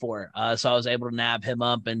 54. So I was able to nab him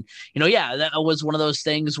up, and, that was one of those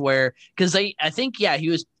things where, cause I think, he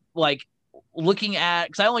was like looking at,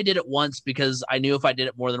 because I only did it once because I knew if I did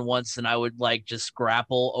it more than once, then I would like just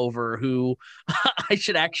grapple over who I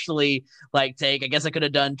should actually like take. I guess I could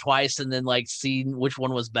have done twice and then like seen which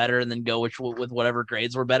one was better and then go with whatever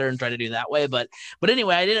grades were better and try to do that way. But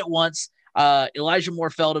anyway, I did it once. Elijah Moore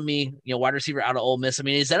fell to me, wide receiver out of Ole Miss. I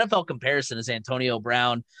mean, his NFL comparison is Antonio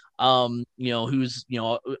Brown, who's,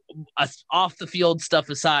 off the field stuff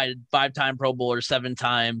aside, 5-time Pro Bowler,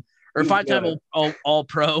 7-time or 5-time all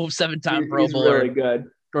pro, 7-time Pro Bowler. Really good.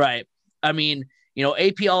 Right. I mean,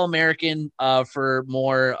 AP All-American for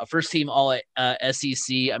more first team all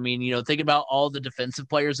SEC. I mean, think about all the defensive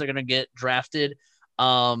players that are going to get drafted.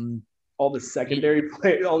 All the secondary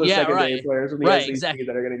players from the SEC exactly.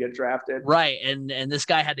 that are going to get drafted. Right. And this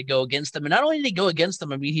guy had to go against them. And not only did he go against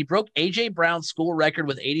them, I mean, he broke AJ Brown's school record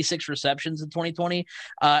with 86 receptions in 2020.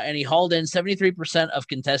 And he hauled in 73% of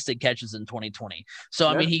contested catches in 2020. So,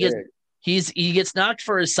 I mean, he gets knocked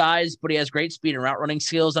for his size, but he has great speed and route running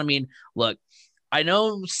skills. I mean, look, I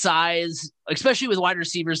know size, especially with wide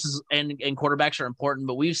receivers and quarterbacks, are important,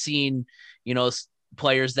 but we've seen,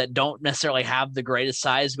 players that don't necessarily have the greatest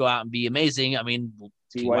size go out and be amazing. I mean,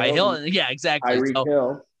 T.Y. Hill. Yeah, exactly.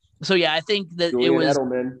 So yeah, I think that Julian it was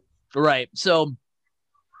Edelman. Right. So,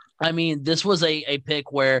 I mean, this was a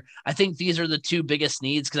pick where I think these are the two biggest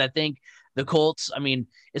needs, because I think the Colts, I mean,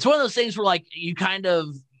 it's one of those things where like you kind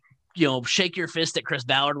of, shake your fist at Chris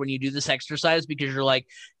Ballard when you do this exercise, because you're like,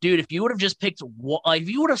 dude, if you would have just picked if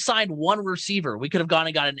you would have signed one receiver, we could have gone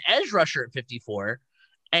and got an edge rusher at 54,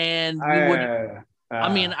 and we would. I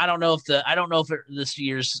mean, I don't know if this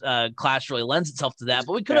year's class really lends itself to that,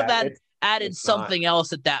 but we could have added something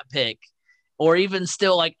else at that pick, or even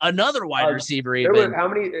still like another wide receiver. Even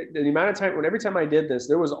the amount of time every time I did this,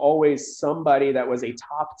 there was always somebody that was a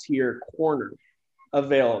top tier corner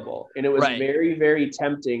available, and it was very, very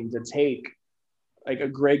tempting to take like a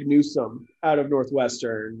Greg Newsome out of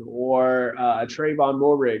Northwestern or a Trayvon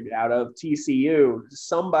Mulrig out of TCU,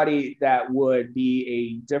 somebody that would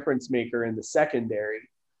be a difference maker in the secondary.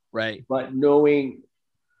 Right. But knowing,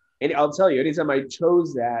 and I'll tell you, anytime I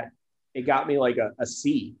chose that, it got me like a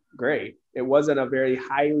C grade. It wasn't a very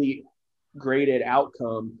highly graded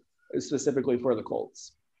outcome specifically for the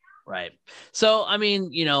Colts. Right. So, I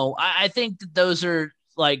mean, I think that those are,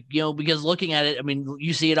 like, because looking at it, I mean,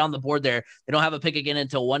 you see it on the board there. They don't have a pick again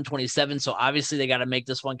until 127. So obviously they got to make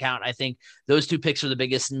this one count. I think those two picks are the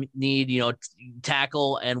biggest need,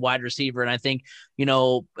 tackle and wide receiver. And I think,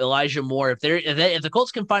 Elijah Moore, if the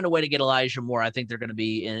Colts can find a way to get Elijah Moore, I think they're going to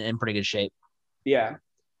be in pretty good shape. Yeah.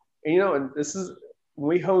 And, and this is when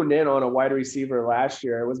we honed in on a wide receiver last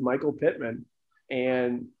year, it was Michael Pittman.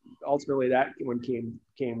 And ultimately that one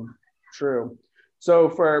came true. So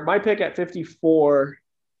for my pick at 54,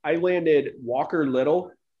 I landed Walker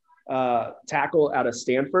Little, tackle out of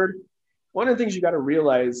Stanford. One of the things you got to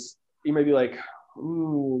realize, you may be like,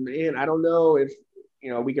 ooh, man, I don't know if,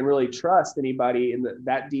 we can really trust anybody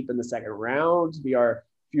that deep in the second round to be our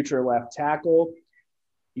future left tackle.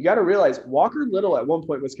 You got to realize Walker Little at one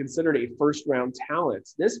point was considered a first-round talent.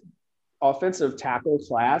 This offensive tackle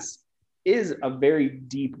class is a very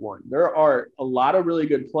deep one. There are a lot of really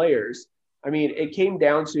good players. I mean, it came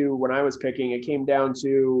down to, when I was picking, it came down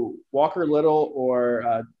to Walker Little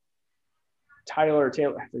or Taylor,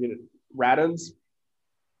 I forget it, Radens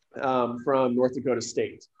from North Dakota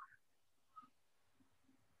State.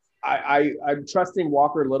 I'm trusting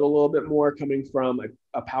Walker Little a little bit more, coming from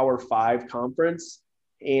a Power 5 conference.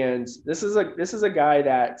 And this is a guy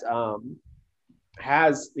that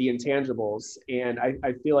has the intangibles. And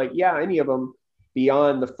I feel like, any of them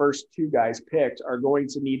beyond the first two guys picked are going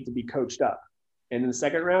to need to be coached up. And in the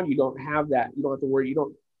second round, you don't have that. You don't have to worry. You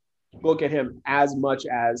don't look at him as much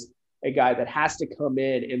as a guy that has to come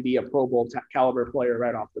in and be a Pro Bowl caliber player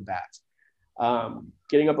right off the bat.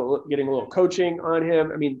 Getting a little coaching on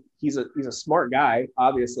him. I mean, he's a smart guy,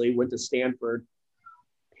 obviously, went to Stanford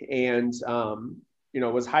and,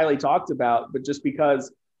 was highly talked about, but just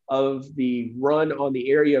because of the run on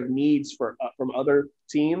the area of needs from other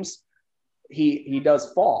teams, he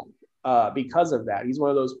does fall because of that. He's one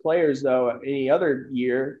of those players, though, any other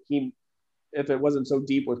year, if it wasn't so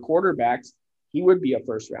deep with quarterbacks, he would be a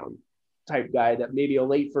first-round type guy, that maybe a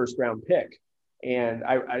late first-round pick. And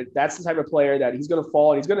that's the type of player that he's going to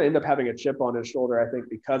fall, and he's going to end up having a chip on his shoulder, I think,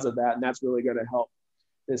 because of that, and that's really going to help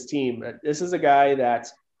this team. This is a guy that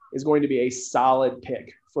is going to be a solid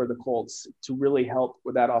pick for the Colts to really help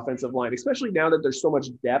with that offensive line, especially now that there's so much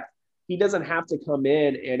depth. He doesn't have to come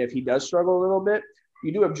in, and if he does struggle a little bit,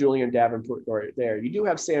 you do have Julian Davenport there. You do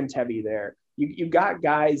have Sam Tevy there. You got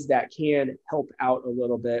guys that can help out a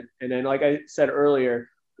little bit. And then, like I said earlier,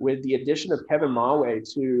 with the addition of Kevin Mawe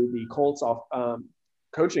to the Colts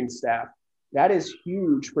coaching staff, that is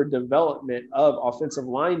huge for development of offensive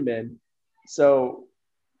linemen. So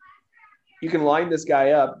you can line this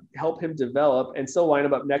guy up, help him develop, and still line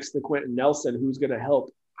him up next to Quentin Nelson, who's going to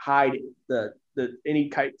help hide the any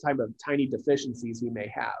type of tiny deficiencies he may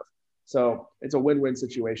have. So it's a win-win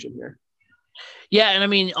situation here. Yeah, and I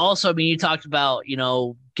mean, also, you talked about,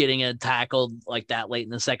 getting a tackle like that late in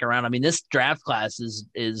the second round. I mean, this draft class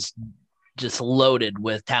is just loaded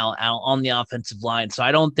with talent out on the offensive line. So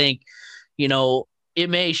I don't think, it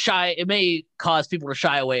may cause people to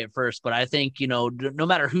shy away at first, but I think, no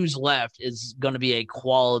matter who's left is going to be a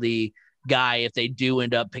quality guy if they do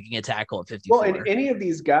end up picking a tackle at 54. Well, and any of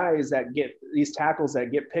these guys that get these tackles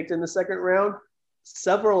that get picked in the second round,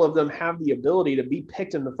 several of them have the ability to be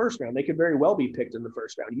picked in the first round. They could very well be picked in the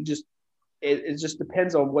first round. It just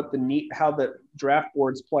depends on what how the draft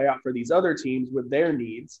boards play out for these other teams with their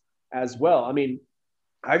needs as well. I mean,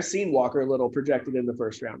 I've seen Walker Little projected in the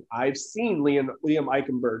first round. I've seen Liam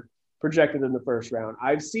Eichenberg projected in the first round.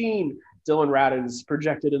 I've seen Dylan Radins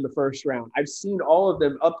projected in the first round. I've seen all of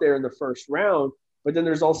them up there in the first round, but then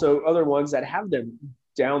there's also other ones that have them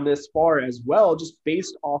down this far as well, just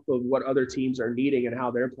based off of what other teams are needing and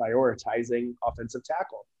how they're prioritizing offensive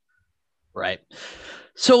tackle. Right.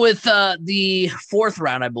 So with the fourth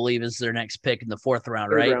round, I believe is their next pick in the fourth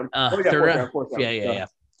round, right? Fourth round. Yeah.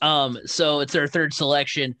 So it's their third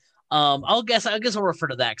selection. I guess I'll refer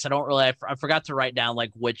to that because I don't really, I forgot to write down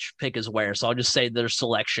like which pick is where. So I'll just say their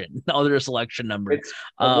selection, their selection number. It's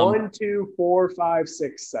 1, 2, 4, 5,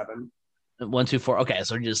 6, 7. 1, 2, 4. Okay,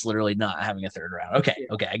 so just literally not having a third round.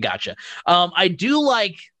 Okay, I gotcha. I do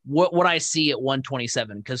like what I see at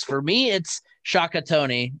 127 because for me it's Shaka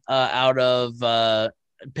Toney out of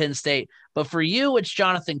Penn State, but for you it's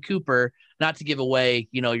Jonathan Cooper. Not to give away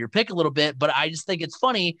your pick a little bit, but I just think it's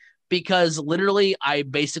funny because literally I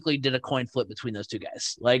basically did a coin flip between those two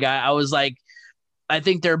guys. Like I was like, I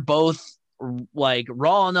think they're both like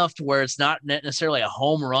raw enough to where it's not necessarily a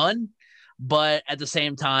home run. But at the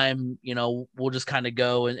same time, we'll just kind of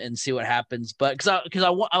go and see what happens. But because I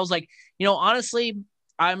was like, honestly,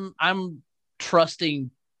 I'm trusting,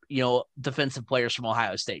 defensive players from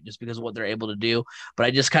Ohio State just because of what they're able to do. But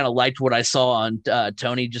I just kind of liked what I saw on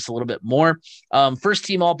Toney just a little bit more. First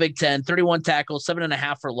team All Big Ten, 31 tackles,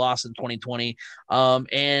 7.5 for loss in 2020.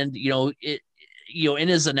 And in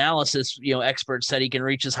his analysis, experts said he can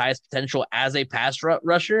reach his highest potential as a pass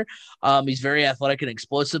rusher. He's very athletic and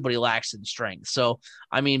explosive, but he lacks in strength. So,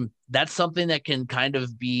 I mean, that's something that can kind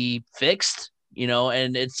of be fixed,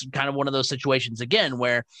 and it's kind of one of those situations again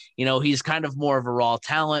where, he's kind of more of a raw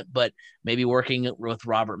talent, but maybe working with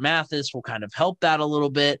Robert Mathis will kind of help that a little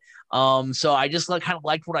bit. So I just kind of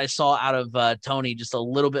liked what I saw out of Toney just a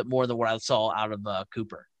little bit more than what I saw out of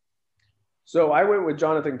Cooper. So I went with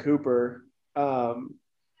Jonathan Cooper.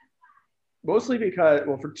 Mostly because,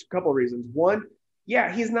 for a couple of reasons. One,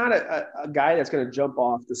 he's not a guy that's going to jump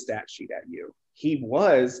off the stat sheet at you. He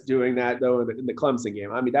was doing that though in the Clemson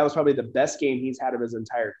game. I mean, that was probably the best game he's had of his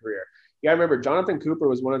entire career. I remember Jonathan Cooper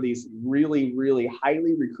was one of these really, really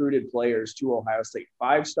highly recruited players to Ohio State.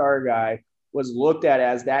 5-star guy, was looked at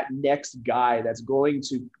as that next guy that's going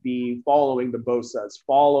to be following the Bosas,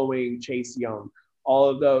 following Chase Young, all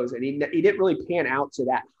of those. And he didn't really pan out to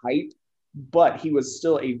that height, but he was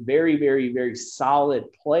still a very, very, very solid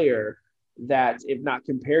player that, if not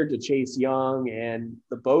compared to Chase Young and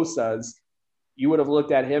the Bosas, you would have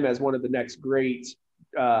looked at him as one of the next great,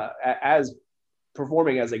 as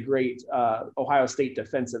performing as a great Ohio State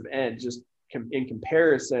defensive end. Just in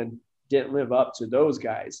comparison, didn't live up to those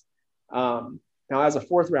guys. Now, as a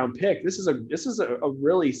fourth round pick, this is a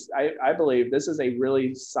really, I believe this is a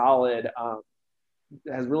really solid,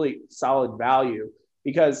 has really solid value,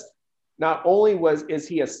 because not only is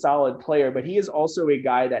he a solid player, but he is also a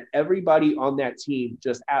guy that everybody on that team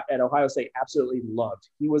just at Ohio State absolutely loved.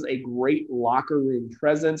 He was a great locker room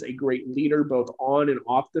presence, a great leader, both on and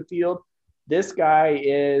off the field. This guy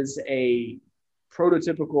is a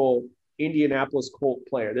prototypical Indianapolis Colt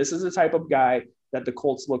player. This is the type of guy that the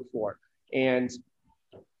Colts look for. And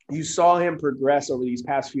you saw him progress over these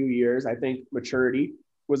past few years. I think maturity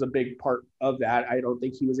was a big part of that. I don't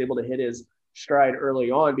think he was able to hit his stride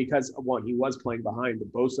early on because, one, he was playing behind the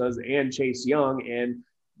Bosas and Chase Young, and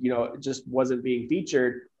just wasn't being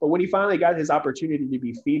featured. But when he finally got his opportunity to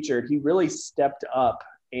be featured, he really stepped up,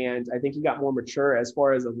 and I think he got more mature as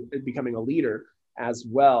far as becoming a leader as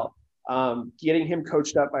well. Getting him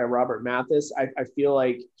coached up by Robert Mathis, I feel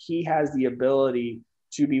like he has the ability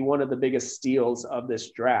to be one of the biggest steals of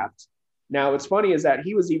this draft. Now, what's funny is that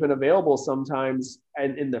he was even available sometimes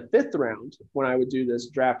and in the 5th round when I would do this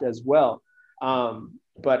draft as well.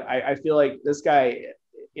 But I feel like this guy,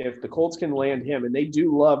 if the Colts can land him, and they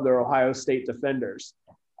do love their Ohio State defenders,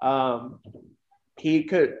 he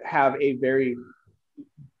could have a very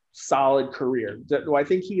solid career. Do I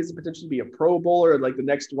think he has the potential to be a Pro Bowler, like the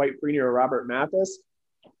next Dwight Freeney or Robert Mathis?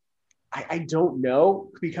 I don't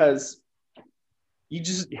know, because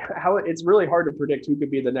it's really hard to predict who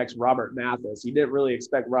could be the next Robert Mathis. You didn't really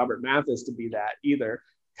expect Robert Mathis to be that either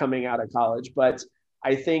coming out of college. But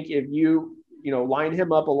I think if you line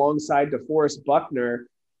him up alongside DeForest Buckner,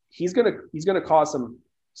 he's gonna cause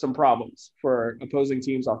some problems for opposing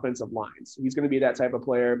teams' offensive lines. He's going to be that type of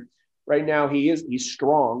player. Right now, he's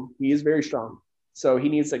strong. He is very strong. So he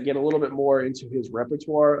needs to get a little bit more into his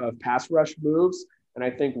repertoire of pass rush moves. And I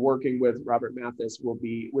think working with Robert Mathis would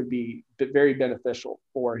be very beneficial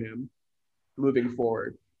for him moving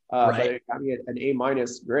forward. Right. But an A-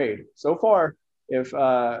 grade so far. If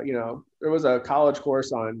there was a college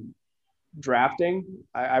course on drafting,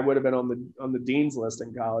 I would have been on the dean's list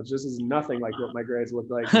in college. This is nothing like what my grades look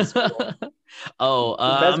like in school. The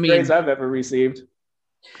best grades I've ever received.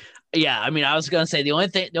 Yeah, I mean, I was gonna say the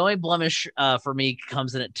only blemish for me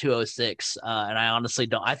comes in at 206, and I honestly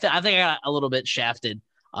don't. I think I got a little bit shafted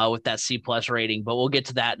with that C+ rating, but we'll get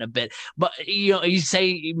to that in a bit. But you say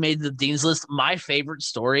you made the dean's list. My favorite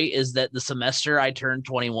story is that the semester I turned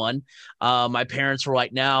 21, my parents were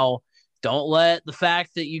like, "Now, don't let the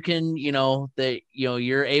fact that you can,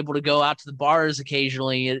 you're able to go out to the bars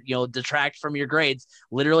occasionally, detract from your grades."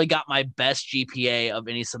 Literally got my best GPA of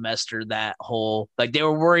any semester that whole, like, they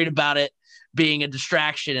were worried about it being a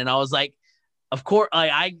distraction. And I was like, of course,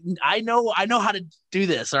 I know how to do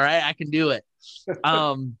this. All right. I can do it.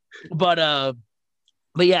 But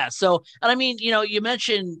yeah, so, and I mean, you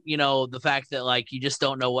mentioned, the fact that, like, you just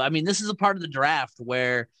don't know. I mean, this is a part of the draft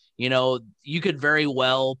where, you could very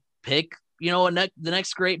well pick, the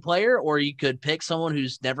next great player, or you could pick someone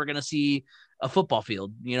who's never going to see a football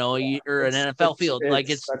field, or an NFL field.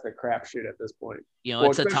 It's such a crapshoot at this point.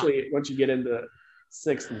 It's especially once you get into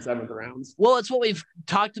 6th and 7th rounds. Well, it's what we've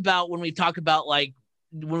talked about when we talk about, like,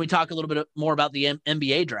 when we talk a little bit more about the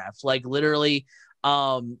NBA draft, like, literally,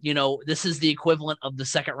 this is the equivalent of the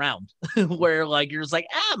 2nd round where, like, you're just like,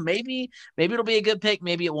 maybe it'll be a good pick.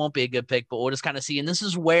 Maybe it won't be a good pick, but we'll just kind of see. And this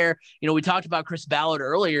is where, we talked about Chris Ballard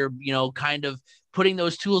earlier, kind of putting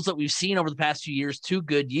those tools that we've seen over the past few years to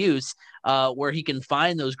good use, where he can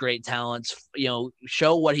find those great talents,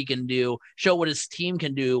 show what he can do, show what his team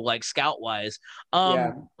can do, like, scout wise.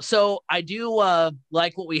 So I do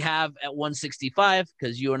like what we have at 165,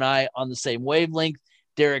 because you and I on the same wavelength.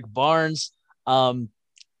 Derek Barnes, a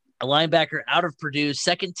linebacker out of Purdue,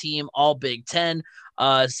 2nd team All Big Ten.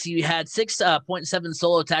 He had 6.7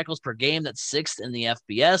 solo tackles per game. That's 6th in the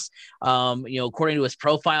FBS. According to his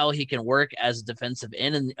profile, he can work as a defensive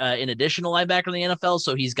end in addition to linebacker in the NFL.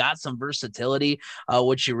 So he's got some versatility,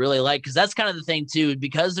 which you really like, because that's kind of the thing too,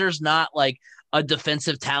 because there's not, like, a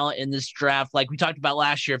defensive talent in this draft. Like we talked about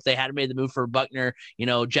last year, if they hadn't made the move for Buckner,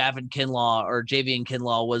 Javian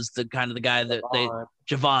Kinlaw was the kind of the guy that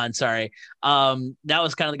Javon, sorry. That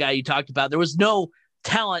was kind of the guy you talked about. There was no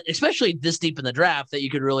talent, especially this deep in the draft, that you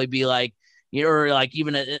could really be like, or like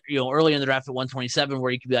even early in the draft at 127,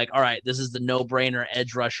 where you could be like, all right, this is the no-brainer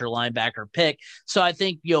edge rusher linebacker pick. So I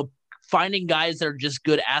think, finding guys that are just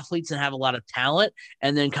good athletes and have a lot of talent,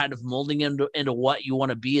 and then kind of molding him into what you want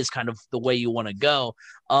to be is kind of the way you want to go.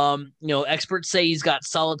 Experts say he's got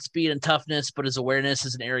solid speed and toughness, but his awareness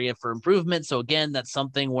is an area for improvement. So again, that's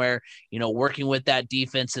something where, working with that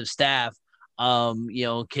defensive staff,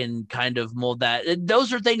 can kind of mold that.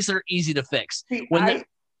 Those are things that are easy to fix.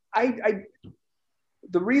 The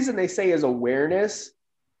reason they say is awareness,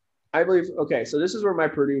 I believe, okay, so this is where my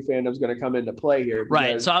Purdue fandom is going to come into play here.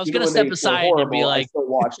 Right. So I was going to step aside and be like, I still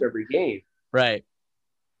watched every game. Right.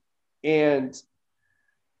 And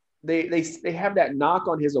they have that knock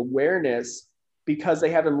on his awareness because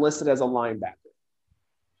they have him listed as a linebacker.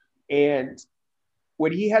 And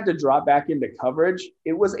when he had to drop back into coverage,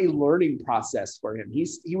 it was a learning process for him.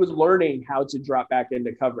 He was learning how to drop back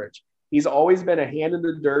into coverage. He's always been a hand in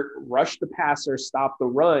the dirt, rush the passer, stop the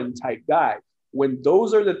run type guy. When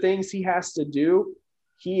those are the things he has to do,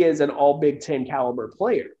 he is an all Big Ten caliber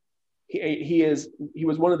player. He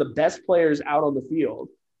was one of the best players out on the field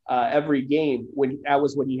every game when that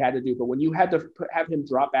was what he had to do. But when you had to have him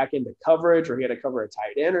drop back into coverage, or he had to cover a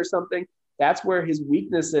tight end or something, that's where his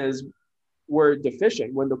weaknesses were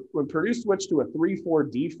deficient. When Purdue switched to a 3-4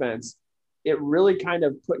 defense, it really kind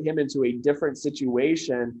of put him into a different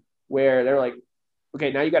situation where they're like,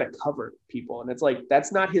 okay, now you got to cover people. And it's like,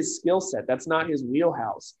 that's not his skill set. That's not his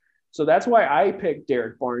wheelhouse. So that's why I picked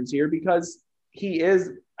Derek Barnes here, because he's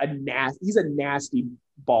a nasty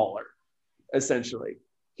baller, essentially.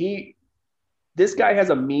 This guy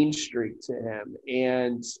has a mean streak to him.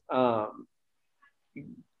 And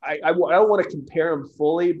I don't want to compare him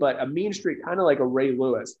fully, but a mean streak, kind of like a Ray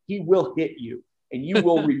Lewis. He will hit you and you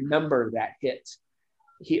will remember that hit.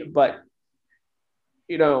 But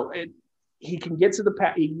you know, he can get to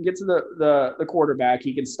the quarterback.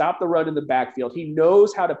 He can stop the run in the backfield. He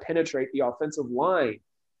knows how to penetrate the offensive line,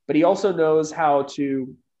 but he also knows how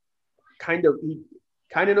to kind of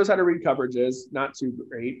knows how to read coverages, not too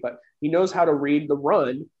great, but he knows how to read the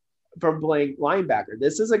run from playing linebacker.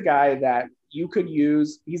 This is a guy that you could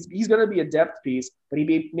use. He's going to be a depth piece, but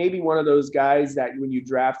he may be one of those guys that when you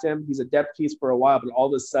draft him, he's a depth piece for a while, but all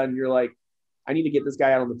of a sudden you're like, I need to get this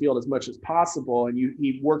guy out on the field as much as possible. And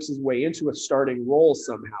he works his way into a starting role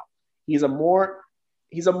somehow. He's a more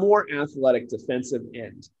athletic defensive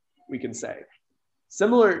end, we can say.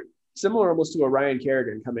 Similar almost to a Ryan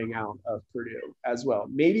Kerrigan coming out of Purdue as well.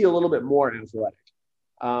 Maybe a little bit more athletic.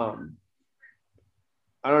 I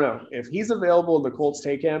don't know. If he's available and the Colts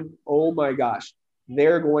take him, oh my gosh,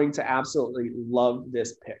 they're going to absolutely love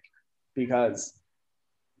this pick, because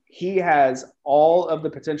he has all of the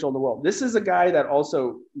potential in the world. This is a guy that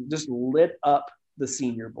also just lit up the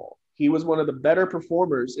Senior Bowl. He was one of the better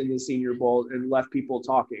performers in the Senior Bowl and left people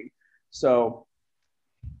talking. So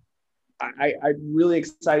I'm really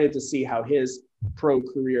excited to see how his pro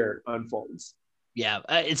career unfolds. Yeah,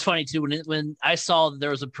 it's funny too. When I saw that there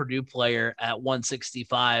was a Purdue player at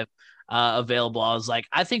 165 available, I was like,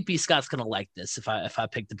 I think B. Scott's gonna like this if I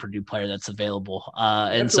pick the Purdue player that's available.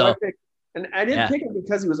 And so I didn't pick him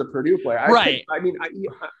because he was a Purdue player. I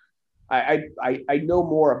know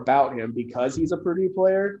more about him because he's a Purdue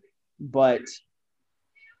player, but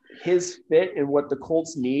his fit and what the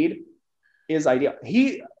Colts need is ideal.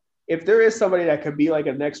 If there is somebody that could be like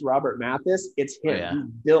a next Robert Mathis, it's him. Oh, yeah. He's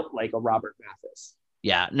built like a Robert Mathis.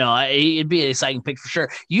 Yeah, no, it'd be an exciting pick for sure.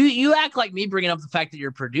 You act like me bringing up the fact that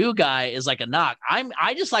your Purdue guy is like a knock.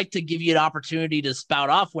 I just like to give you an opportunity to spout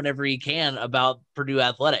off whenever you can about Purdue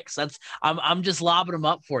athletics. I'm just lobbing them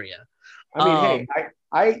up for you. I mean, hey,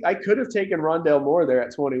 I could have taken Rondale Moore there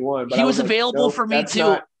at 21, but he was available for me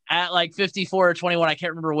too at like 54 or 21. I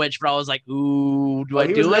can't remember which, but I was like, ooh, do I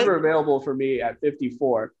do it? He was never available for me at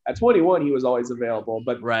 54. At 21, he was always available,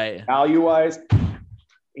 but value wise,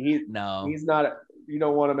 he's not. You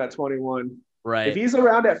don't want him at 21. Right. If he's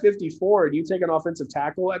around at 54 and you take an offensive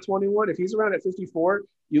tackle at 21, if he's around at 54,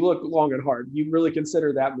 you look long and hard. You really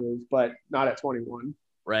consider that move, but not at 21.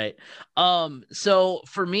 Right. So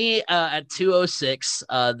for me, at 206,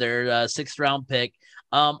 their sixth round pick,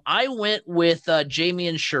 I went with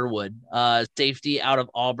Jamian Sherwood, safety out of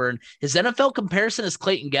Auburn. His NFL comparison is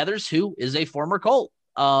Clayton Geathers, who is a former Colt.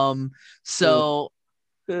 I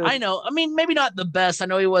know. I mean, maybe not the best. I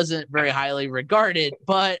know he wasn't very highly regarded,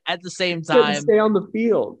 but at the same time, stay on the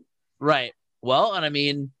field. Right. Well, and I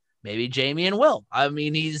mean, maybe Jamian will. I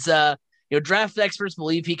mean, he's draft experts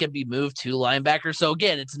believe he can be moved to linebacker. So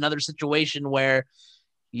again, it's another situation where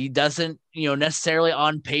he doesn't, necessarily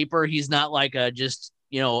on paper, he's not like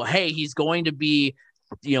hey, he's going to be,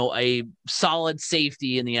 a solid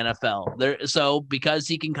safety in the NFL. So because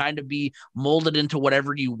he can kind of be molded into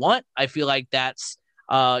whatever you want, I feel like that's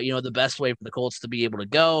the best way for the Colts to be able to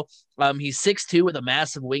go. He's 6'2" with a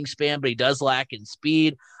massive wingspan, but he does lack in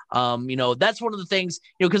speed. That's one of the things,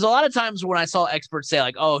 because a lot of times when I saw experts say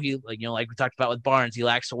like, oh, he like we talked about with Barnes, he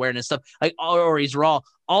lacks awareness stuff, like, or he's raw,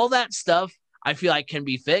 all that stuff I feel like can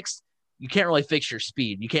be fixed. You can't really fix your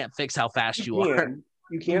speed. You can't fix how fast you are.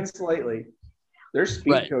 You can slightly. There's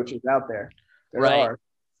speed coaches out there. There are.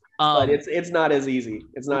 But it's not as easy.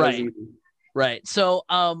 It's not as easy. Right. So,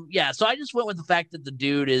 so I just went with the fact that the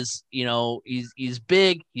dude is, he's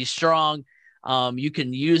big, he's strong. You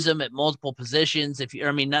can use him at multiple positions.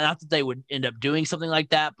 Not that they would end up doing something like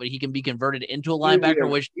that, but he can be converted into a linebacker,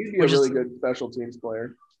 which he'd be a really good special teams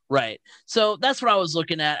player. Right. So that's what I was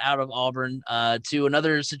looking at out of Auburn, to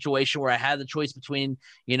another situation where I had the choice between,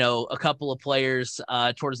 a couple of players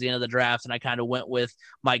towards the end of the draft. And I kind of went with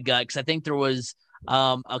my gut, because I think there was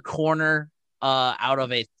a corner out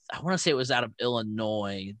of I want to say it was out of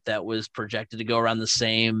Illinois that was projected to go around the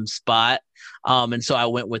same spot. And so I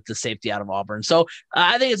went with the safety out of Auburn. So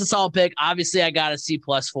I think it's a solid pick. Obviously I got a C+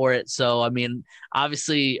 for it. So,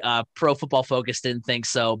 obviously Pro Football Focus didn't think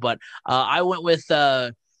so, but I went with,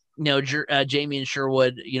 Jamian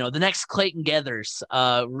Sherwood, the next Clayton Geathers,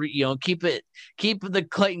 keep the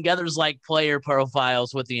Clayton Geathers like player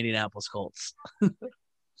profiles with the Indianapolis Colts.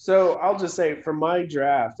 So I'll just say for my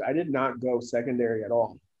draft, I did not go secondary at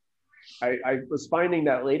all. I was finding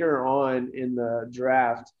that later on in the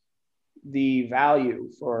draft, the value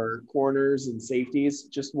for corners and safeties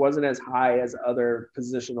just wasn't as high as other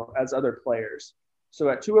players. So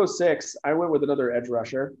at 206, I went with another edge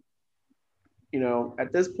rusher.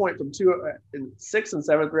 At this point from in sixth and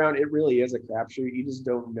seventh round, it really is a crapshoot. You just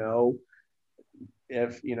don't know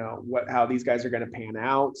if how these guys are going to pan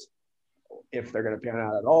out, if they're going to pan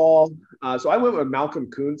out at all. So I went with Malcolm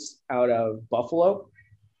Kuntz out of Buffalo.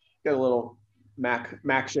 Got a little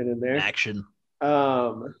Maction in there. Action.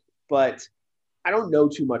 But I don't know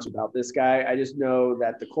too much about this guy. I just know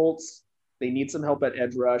that the Colts, they need some help at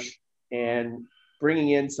edge rush, and bringing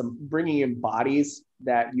in bodies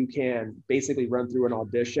that you can basically run through an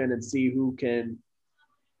audition and see who can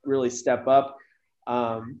really step up.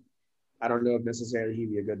 I don't know if necessarily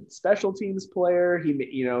he'd be a good special teams player. He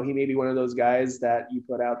may be one of those guys that you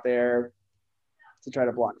put out there to try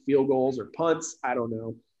to block field goals or punts. I don't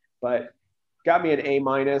know, but got me an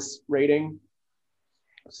A- rating.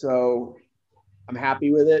 So I'm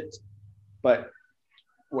happy with it. But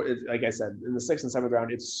like I said, in the sixth and seventh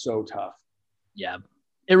round, it's so tough. Yeah,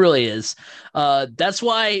 it really is. That's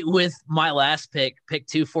why with my last pick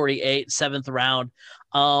 248, seventh round,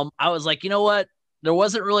 I was like, you know what? There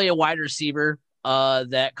wasn't really a wide receiver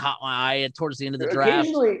that caught my eye towards the end of the draft.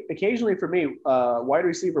 Occasionally for me, wide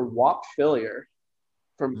receiver Whop Phillier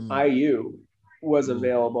from IU was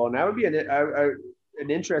available, and that would be an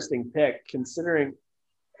interesting pick considering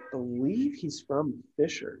I believe he's from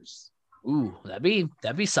Fishers. Ooh, that'd be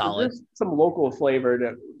solid. There's some local flavor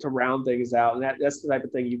to round things out, and that's the type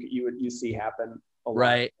of thing you see happen a lot.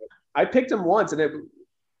 Right. I picked him once, and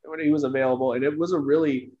when he was available, and it was a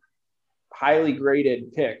really highly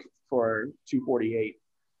graded pick for 248.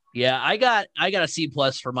 Yeah, I got a C+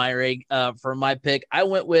 for my pick. I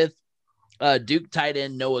went with Duke tight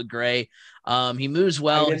end Noah Gray. He moves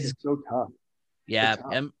well. He's so tough. Yeah. So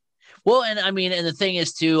tough. And the thing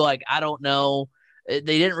is too, like, I don't know. They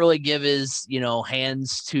didn't really give his,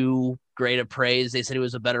 hands too great of praise. They said he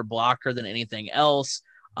was a better blocker than anything else.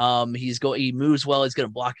 He moves well. He's good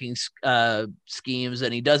at blocking schemes,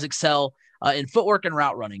 and he does excel in footwork and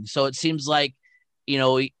route running. So it seems like,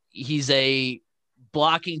 he's a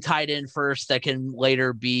blocking tight end first that can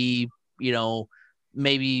later be,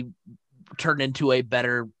 maybe turn into a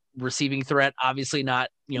better receiving threat. Obviously not,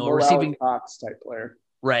 a receiving Cox type player.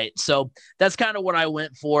 Right. So that's kind of what I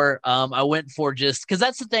went for. I went for just because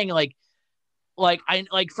that's the thing.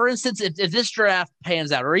 For instance, if this draft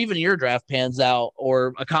pans out, or even your draft pans out,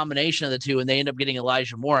 or a combination of the two, and they end up getting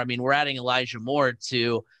Elijah Moore. I mean, we're adding Elijah Moore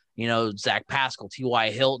to, Zach Pascal,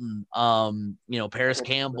 T.Y. Hilton, Paris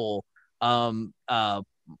Campbell,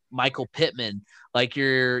 Michael Pittman. Like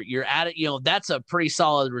you're at it, that's a pretty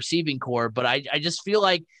solid receiving core. But I just feel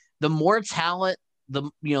like the more talent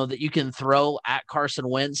that you can throw at Carson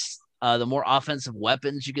Wentz, the more offensive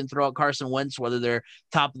weapons you can throw at Carson Wentz, whether they're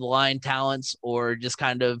top of the line talents or just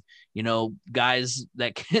kind of, guys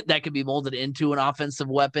that can be molded into an offensive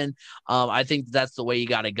weapon. I think that's the way you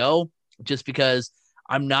got to go, just because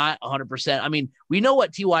I'm not 100%. I mean, we know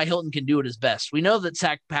what T.Y. Hilton can do at his best. We know that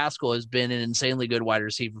Zach Pascal has been an insanely good wide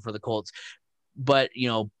receiver for the Colts, but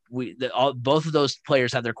both of those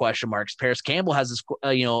players have their question marks. Paris Campbell has this,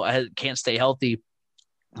 can't stay healthy.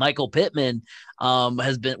 Michael Pittman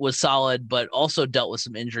was solid, but also dealt with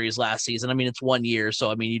some injuries last season. I mean, it's 1 year,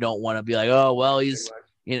 so I mean, you don't want to be like, oh well, he's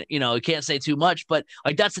you can't say too much, but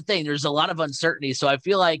like that's the thing. There's a lot of uncertainty, so I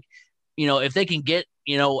feel like if they can get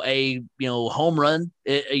a home run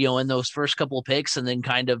in those first couple of picks, and then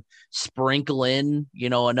kind of sprinkle in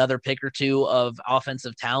another pick or two of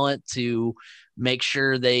offensive talent to make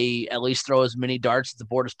sure they at least throw as many darts at the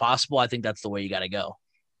board as possible, I think that's the way you got to go.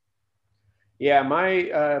 Yeah,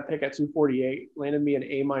 my pick at 248 landed me an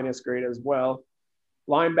A- grade as well.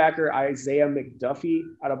 Linebacker Isaiah McDuffie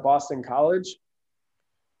out of Boston College.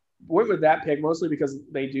 Went with that pick mostly because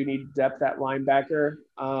they do need depth at linebacker.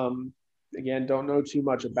 Again, don't know too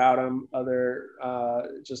much about him.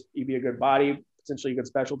 Just he'd be a good body, potentially a good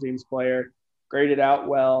special teams player. Graded out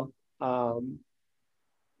well. And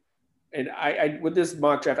I with this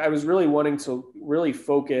mock draft, I was really wanting to really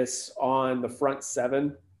focus on the front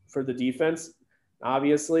seven for the defense.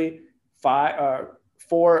 Obviously,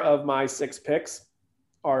 4 of my 6 picks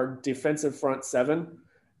are defensive front seven,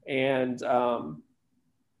 and a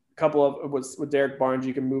couple of with Derek Barnes,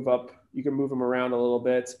 you can move him around a little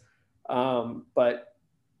bit, but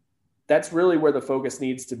that's really where the focus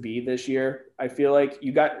needs to be this year. I feel like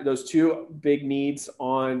you got those 2 big needs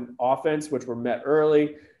on offense, which were met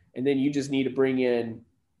early, and then you just need to bring in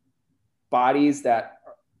bodies that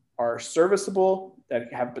are serviceable,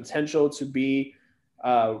 that have potential to be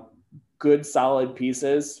good, solid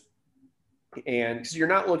pieces. And because you're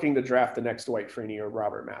not looking to draft the next Dwight Freeney or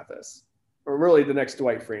Robert Mathis, or really the next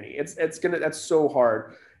Dwight Freeney. That's so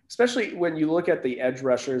hard, especially when you look at the edge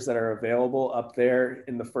rushers that are available up there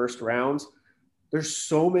in the first round. There's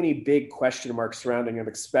so many big question marks surrounding him,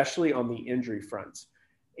 especially on the injury front.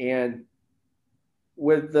 And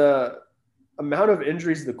with the amount of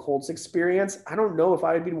injuries the Colts experience, I don't know if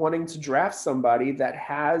I'd be wanting to draft somebody that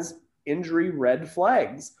has injury red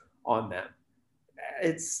flags on them.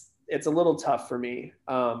 It's a little tough for me.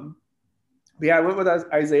 But yeah, I went with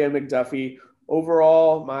Isaiah McDuffie.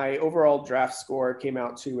 Overall, my overall draft score came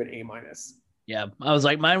out to an A-. Yeah, I was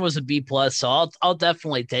like, mine was a B+, so I'll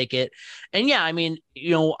definitely take it. And yeah, I mean,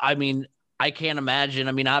 I can't imagine.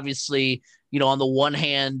 I mean, obviously, on the one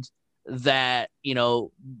hand, that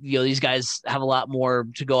these guys have a lot more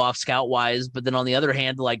to go off scout wise, but then on the other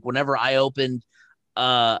hand, like whenever I opened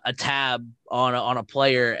a tab on a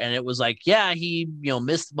player and it was like, yeah, he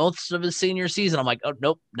missed most of his senior season, I'm like, oh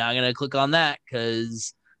nope, now I'm gonna click on that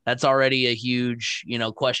because that's already a huge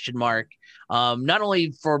question mark, not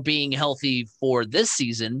only for being healthy for this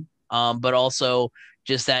season, but also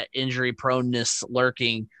just that injury proneness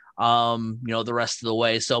lurking the rest of the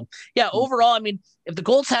way. So yeah, overall, I mean, if the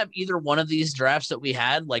Colts have either one of these drafts that we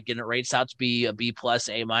had, like, and it rates out to be a B+,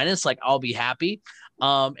 A-, like, I'll be happy.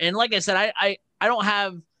 And like I said, I don't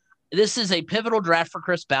have, this is a pivotal draft for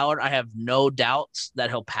Chris Ballard. I have no doubts that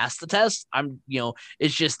he'll pass the test.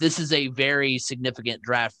 It's just, this is a very significant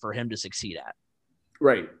draft for him to succeed at.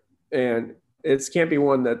 Right. And it can't be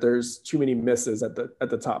one that there's too many misses at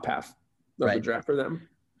the top half of the draft for them,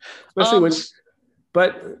 especially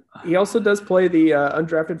but he also does play the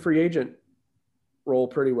undrafted free agent role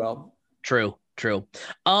pretty well. True.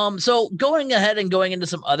 So going ahead and going into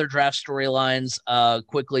some other draft storylines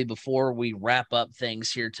quickly before we wrap up things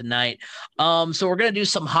here tonight. So we're going to do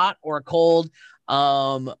some hot or cold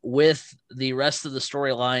with the rest of the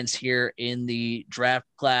storylines here in the draft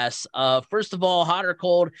class. First of all, hot or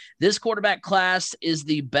cold, this quarterback class is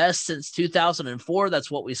the best since 2004. That's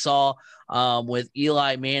what we saw with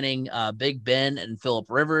Eli Manning, Big Ben, and Phillip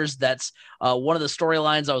Rivers. That's one of the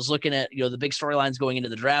storylines I was looking at, the big storylines going into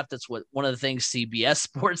the draft. That's what one of the things CBS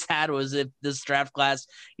Sports had, was if this draft class,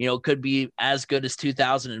 could be as good as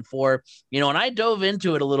 2004, and I dove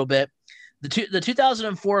into it a little bit. The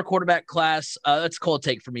 2004 quarterback class, that's a cold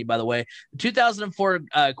take for me, by the way. The 2004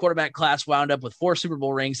 quarterback class wound up with 4 Super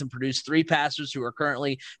Bowl rings and produced 3 passers who are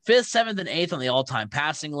currently 5th, 7th, and 8th on the all-time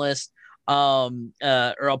passing list,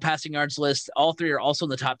 or passing yards list. All 3 are also in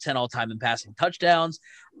the top 10 all-time in passing touchdowns.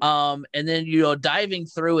 And then, diving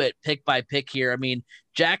through it pick by pick here, I mean,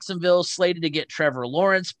 Jacksonville slated to get Trevor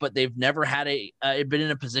Lawrence, but they've never had been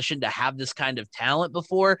in a position to have this kind of talent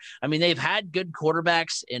before. I mean, they've had good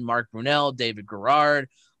quarterbacks in Mark Brunell, David Garrard,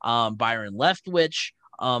 Byron Leftwich,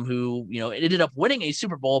 who, ended up winning a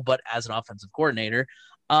Super Bowl, but as an offensive coordinator.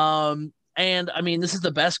 And I mean, this is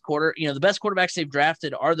the best the best quarterbacks they've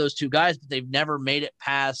drafted are those 2 guys, but they've never made it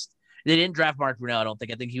past. They didn't draft Mark Brunell, I don't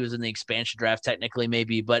think. I think he was in the expansion draft technically,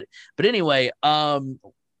 maybe. But anyway,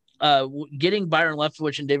 getting Byron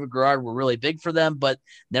Leftwich and David Garrard were really big for them, but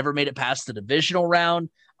never made it past the divisional round.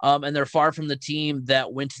 And they're far from the team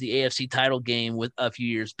that went to the AFC title game with a few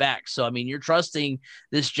years back. So, I mean, you're trusting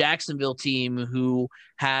this Jacksonville team who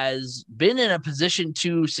has been in a position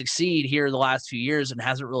to succeed here the last few years and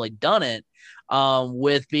hasn't really done it,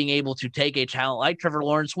 with being able to take a talent like Trevor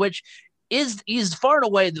Lawrence, which he's far and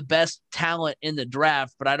away the best talent in the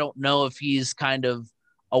draft, but I don't know if he's kind of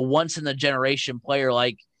a once in a generation player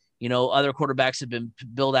like, other quarterbacks have been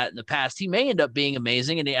billed at in the past. He may end up being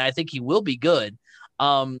amazing, and I think he will be good.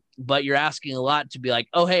 But you're asking a lot to be like,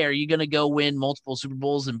 oh, hey, are you going to go win multiple Super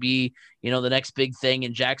Bowls and be, the next big thing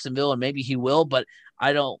in Jacksonville? And maybe he will, but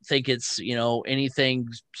I don't think it's, anything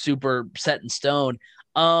super set in stone.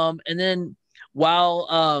 And then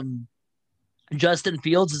while Justin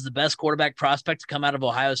Fields is the best quarterback prospect to come out of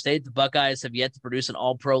Ohio State, the Buckeyes have yet to produce an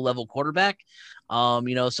all-pro level quarterback.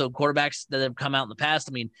 So quarterbacks that have come out in the past,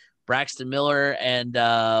 I mean, Braxton Miller and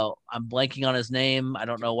I'm blanking on his name. I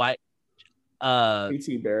don't know why.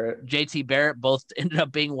 JT Barrett both ended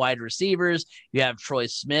up being wide receivers. You have Troy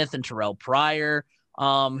Smith and Terrell Pryor,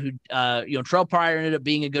 who Terrell Pryor ended up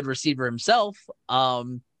being a good receiver himself.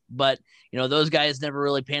 But those guys never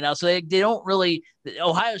really panned out. So they don't really,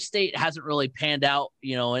 Ohio State hasn't really panned out,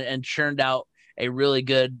 and churned out a really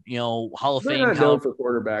good, Hall of Fame. They're not known for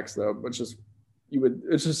quarterbacks though, which is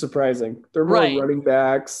it's just surprising. They're more running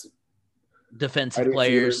backs, defensive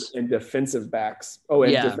players, and defensive backs. Oh,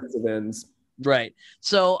 and defensive ends. Right.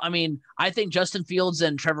 So, I mean, I think Justin Fields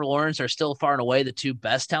and Trevor Lawrence are still far and away the two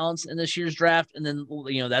best talents in this year's draft. And then,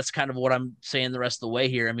 that's kind of what I'm saying the rest of the way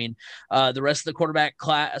here. I mean, the rest of the quarterback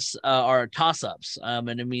class are toss-ups.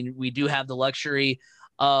 And I mean, we do have the luxury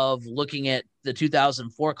of looking at the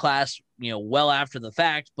 2004 class, well after the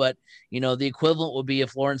fact, but the equivalent would be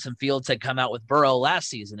if Lawrence and Fields had come out with Burrow last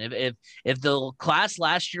season. If the class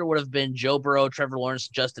last year would have been Joe Burrow, Trevor Lawrence,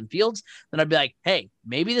 Justin Fields, then I'd be like, hey,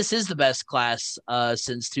 maybe this is the best class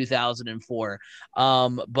since 2004.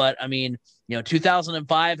 But I mean,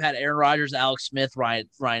 2005 had Aaron Rodgers, Alex Smith,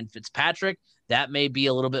 Ryan Fitzpatrick. That may be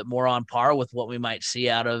a little bit more on par with what we might see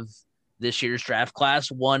out of this year's draft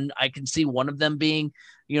class. I can see one of them being,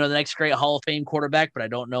 the next great Hall of Fame quarterback, but I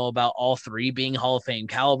don't know about all three being Hall of Fame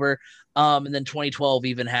caliber. And then 2012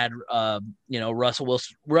 even had, Russell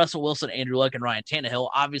Wilson, Andrew Luck, and Ryan Tannehill.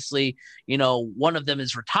 Obviously, one of them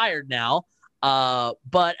is retired now.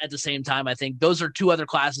 But at the same time, I think those are two other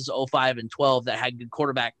classes, 05 and 12, that had good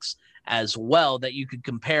quarterbacks as well that you could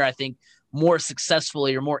compare, I think, more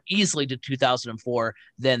successfully or more easily to 2004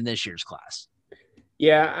 than this year's class.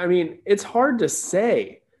 Yeah, I mean, it's hard to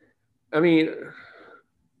say. I mean,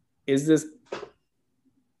 is this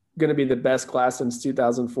going to be the best class since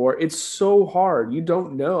 2004? It's so hard. You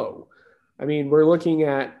don't know. I mean, we're looking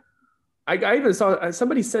at – I even saw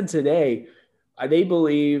somebody said today they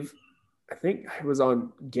believe – I think it was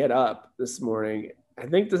on Get Up this morning. I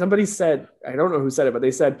think somebody said – I don't know who said it, but they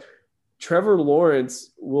said Trevor Lawrence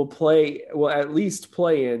will at least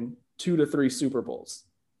play in 2 to 3 Super Bowls.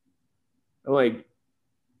 I'm like,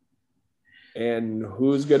 and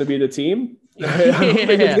who's going to be the team? I don't think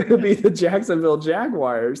it's going to be the Jacksonville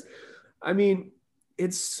Jaguars. I mean,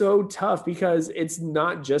 it's so tough because it's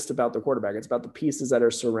not just about the quarterback. It's about the pieces that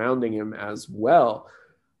are surrounding him as well.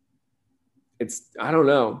 I don't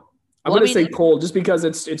know. I'm going to say Cole just because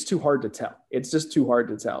it's too hard to tell. It's just too hard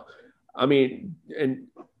to tell. I mean, and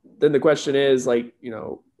then the question is like,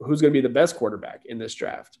 who's going to be the best quarterback in this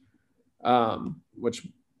draft?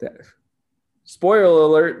 Spoiler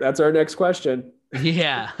alert, that's our next question.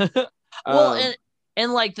 Yeah. Well,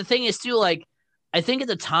 and like the thing is too, like I think at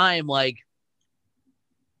the time, like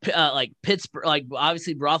Pittsburgh, like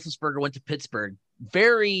obviously Roethlisberger went to Pittsburgh,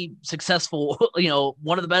 very successful,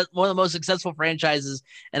 one of the most successful franchises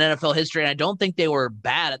in NFL history. And I don't think they were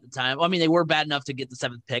bad at the time. I mean, they were bad enough to get the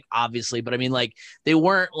 7th pick, obviously, but I mean, like they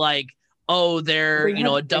weren't like, oh, they're a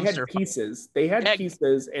dumpster. They had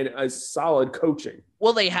pieces and a solid coaching.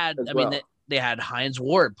 Well, they had, they had Hines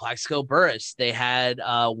Ward, Plaxico Burress. They had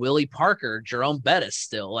Willie Parker, Jerome Bettis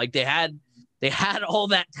still. Like they had all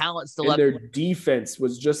that talent still. And their defense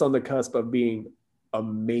was just on the cusp of being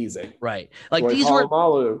amazing. Right. Like these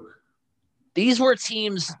were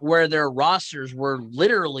teams where their rosters were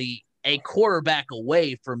literally a quarterback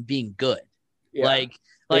away from being good. Yeah. Like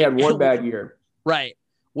they had one bad year. Right.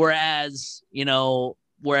 Whereas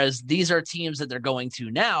these are teams that they're going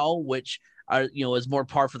to now, which are, is more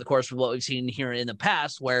par for the course for what we've seen here in the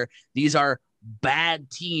past, where these are bad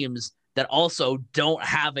teams that also don't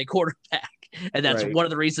have a quarterback. And that's one of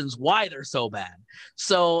the reasons why they're so bad.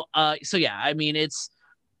 So yeah, I mean, it's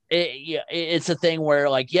a thing where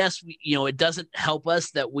like, yes, it doesn't help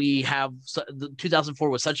us that we have the 2004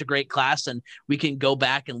 was such a great class and we can go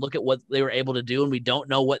back and look at what they were able to do. And we don't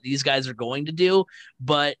know what these guys are going to do,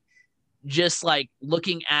 but just like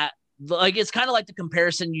looking at, like it's kind of like the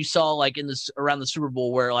comparison you saw like around the Super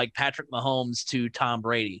Bowl where like Patrick Mahomes to Tom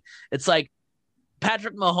Brady. It's like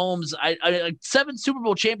Patrick Mahomes, I 7 Super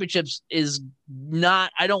Bowl championships is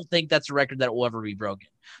not. I don't think that's a record that will ever be broken.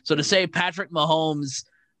 So to say Patrick Mahomes,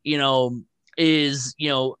 is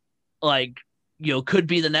could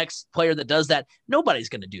be the next player that does that. Nobody's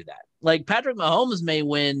going to do that. Like Patrick Mahomes may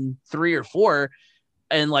win 3 or 4,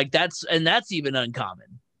 and like that's even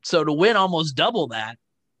uncommon. So to win almost double that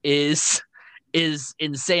is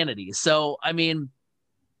insanity. So I mean,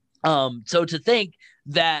 so to think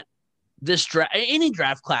that any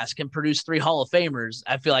draft class can produce 3 Hall of Famers,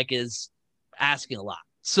 I feel like is asking a lot.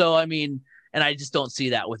 So I mean, and I just don't see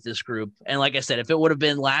that with this group. And like I said, if it would have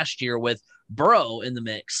been last year with Burrow in the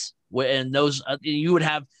mix, and those you would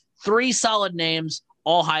have 3 solid names,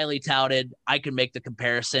 all highly touted. I can make the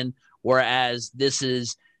comparison. Whereas this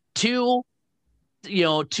is two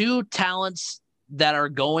talents that are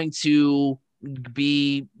going to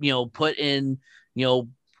be, put in,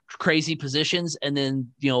 crazy positions and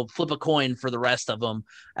then, flip a coin for the rest of them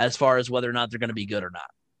as far as whether or not they're going to be good or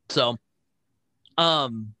not. So,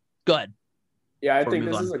 go ahead. Yeah, I think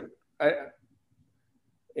this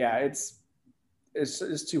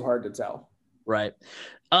is it's too hard to tell. Right.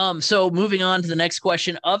 So moving on to the next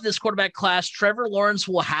question of this quarterback class, Trevor Lawrence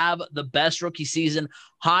will have the best rookie season,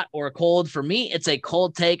 hot or cold. For me, it's a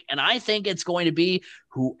cold take, and I think it's going to be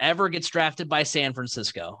whoever gets drafted by San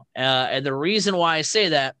Francisco. And the reason why I say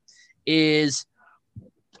that is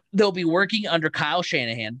they'll be working under Kyle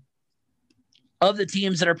Shanahan. Of the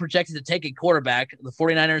teams that are projected to take a quarterback, the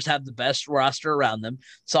 49ers have the best roster around them.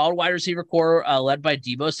 Solid wide receiver core led by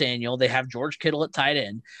Deebo Samuel. They have George Kittle at tight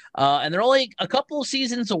end. And they're only a couple of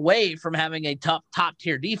seasons away from having a top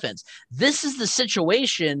tier defense. This is the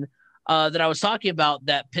situation that I was talking about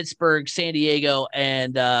that Pittsburgh, San Diego,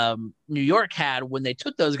 and New York had when they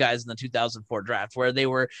took those guys in the 2004 draft, where they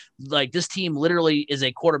were like, this team literally is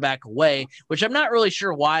a quarterback away, which I'm not really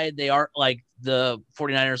sure why they are like the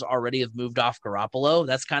 49ers already have moved off Garoppolo.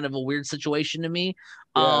 That's kind of a weird situation to me.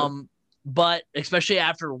 Yeah. But especially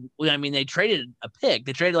after, I mean, they traded a pick.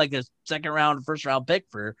 They traded like a first round pick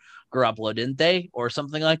for Garoppolo, didn't they? Or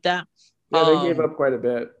something like that. Yeah, they gave up quite a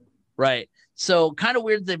bit. Right. So kind of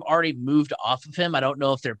weird they've already moved off of him. I don't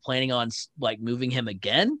know if they're planning on like moving him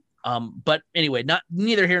again. But anyway,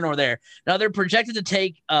 neither here nor there. Now they're projected to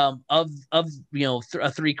take of a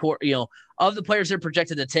three-quarter, of the players they're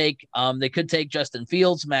projected to take, they could take Justin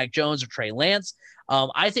Fields, Mac Jones, or Trey Lance.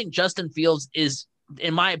 I think Justin Fields is,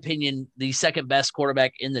 in my opinion, the second best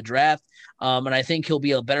quarterback in the draft. And I think he'll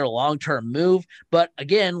be a better long-term move. But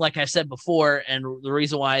again, like I said before, and the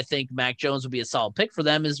reason why I think Mac Jones would be a solid pick for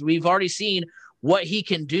them is we've already seen what he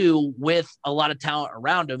can do with a lot of talent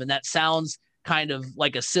around him. And that sounds kind of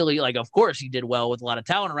like a silly, like, of course he did well with a lot of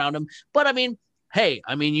talent around him. But I mean, hey,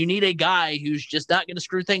 you need a guy who's just not going to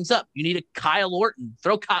screw things up. You need a Kyle Orton.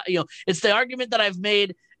 It's the argument that I've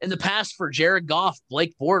made in the past for Jared Goff,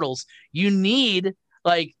 Blake Bortles. You need,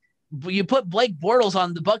 like, you put Blake Bortles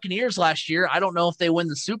on the Buccaneers last year. I don't know if they win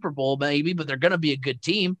the Super Bowl, maybe, but they're going to be a good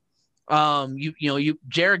team.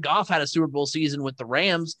 Jared Goff had a Super Bowl season with the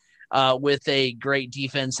Rams with a great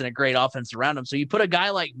defense and a great offense around him. So you put a guy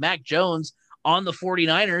like Mac Jones on the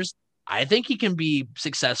 49ers, I think he can be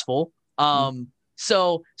successful.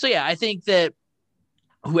 So yeah, I think that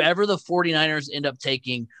whoever the 49ers end up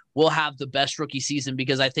taking will have the best rookie season,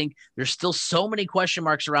 because I think there's still so many question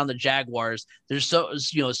marks around the Jaguars. There's so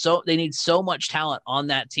they need so much talent on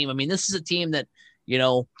that team. I mean, this is a team that,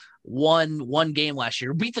 won one game last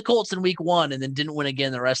year, beat the Colts in week 1, and then didn't win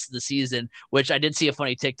again the rest of the season, which I did see a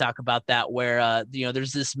funny TikTok about that where,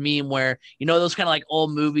 there's this meme where, those kind of like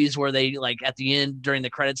old movies where they like at the end during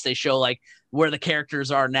the credits, they show like where the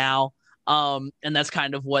characters are now. And that's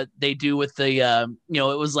kind of what they do with the, it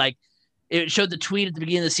was like, it showed the tweet at the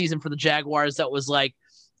beginning of the season for the Jaguars that was like,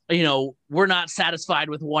 we're not satisfied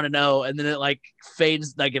with 1-0, and then it like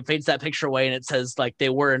fades that picture away, and it says like they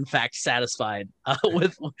were in fact satisfied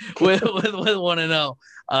with 1-0.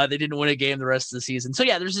 They didn't win a game the rest of the season. So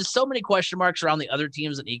yeah, there's just so many question marks around the other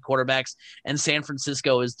teams that need quarterbacks, and San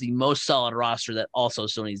Francisco is the most solid roster that also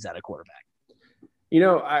still needs that at quarterback.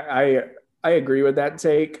 I agree with that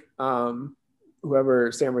take.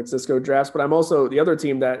 Whoever San Francisco drafts, but I'm also the other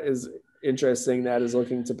team that is interesting that is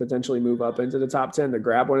looking to potentially move up into the top 10 to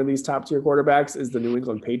grab one of these top tier quarterbacks is the New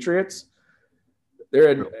England Patriots.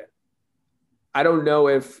 I don't know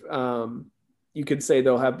if you could say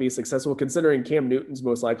they'll be successful, considering Cam Newton's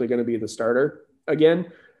most likely going to be the starter again.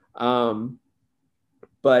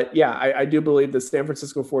 But yeah, I do believe the San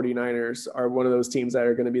Francisco 49ers are one of those teams that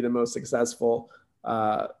are going to be the most successful.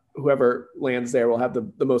 Whoever lands there will have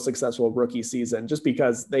the most successful rookie season, just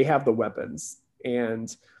because they have the weapons.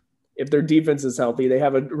 And if their defense is healthy, they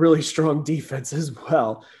have a really strong defense as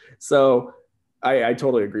well. So I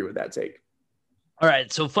totally agree with that take. All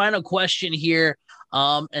right. So final question here.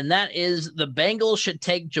 And that is, the Bengals should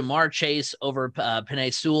take Jamar Chase over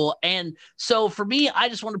Penei Sewell. And so for me, I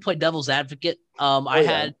just want to play devil's advocate.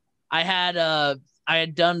 I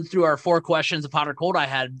had done through our 4 questions of hot or cold. I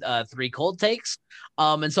had 3 cold takes.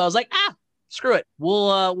 And so I was like, screw it.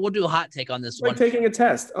 We'll do a hot take on this one. Like taking a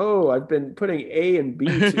test. Oh, I've been putting A and B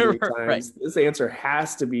too many times. Right. This answer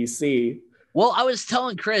has to be C. Well, I was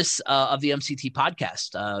telling Chris of the MCT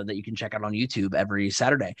podcast that you can check out on YouTube every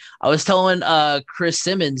Saturday. I was telling Chris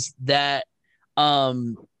Simmons that,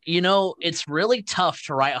 it's really tough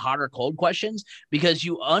to write hot or cold questions, because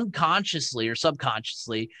you unconsciously or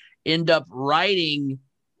subconsciously end up writing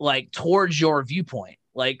like towards your viewpoint.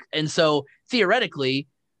 And so theoretically,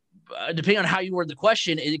 depending on how you word the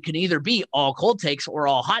question, it can either be all cold takes or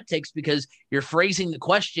all hot takes, because you're phrasing the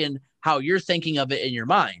question how you're thinking of it in your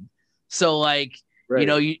mind. So right.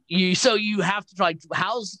 You have to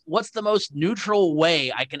what's the most neutral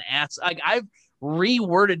way I can ask? Like, I've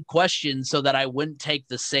reworded questions so that I wouldn't take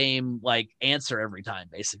the same like answer every time,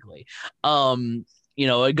 basically.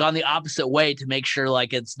 It gone the opposite way to make sure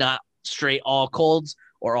like it's not straight all colds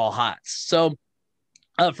or all hots. So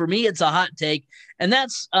for me, it's a hot take. And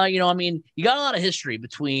that's, you got a lot of history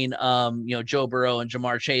between, Joe Burrow and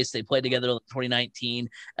Jamar Chase. They played together in the 2019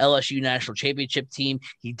 LSU National Championship team.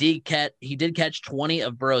 He did catch 20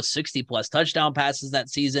 of Burrow's 60-plus touchdown passes that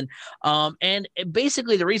season. And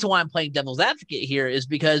basically, the reason why I'm playing devil's advocate here is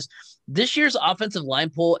because this year's offensive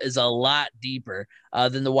line pool is a lot deeper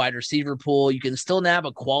than the wide receiver pool. You can still nab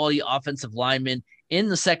a quality offensive lineman in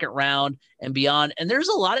the second round and beyond. And there's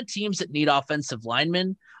a lot of teams that need offensive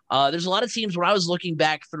linemen. There's a lot of teams when I was looking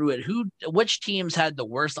back through it, which teams had the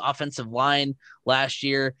worst offensive line last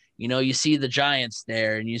year. You see the Giants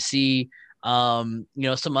there, and you see, some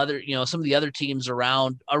of the other teams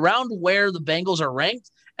around where the Bengals are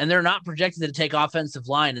ranked, and they're not projected to take offensive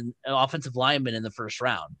linemen in the first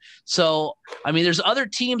round. So, there's other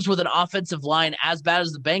teams with an offensive line as bad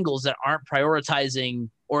as the Bengals that aren't prioritizing,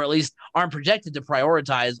 or at least aren't projected to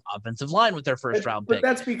prioritize offensive line with their first round pick. But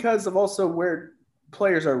that's because of also where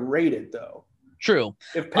players are rated, though. True.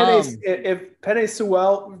 If Penei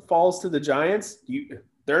Sewell falls to the Giants,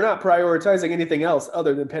 they're not prioritizing anything else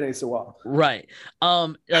other than Penei Sewell. Right.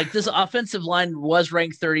 Like this offensive line was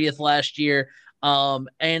ranked 30th last year. I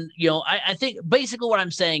think basically what I'm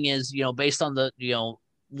saying is, based on the,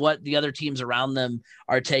 what the other teams around them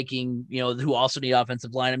are taking, who also need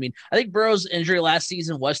offensive line. I think Burrow's injury last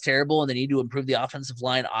season was terrible and they need to improve the offensive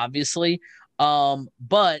line, obviously.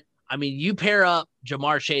 But you pair up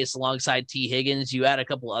Jamar Chase alongside T. Higgins, you add a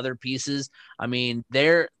couple other pieces.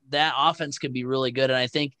 That offense could be really good. And I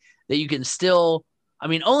think that you can still,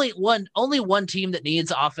 only one team that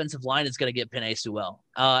needs offensive line is going to get Penei Sewell.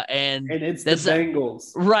 And it's the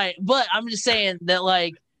Bengals. Right. But I'm just saying that,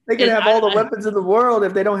 like, they can have all the weapons in the world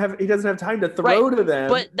if he doesn't have time to throw to them.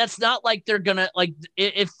 But that's not like they're going to, like,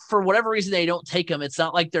 if for whatever reason they don't take him, it's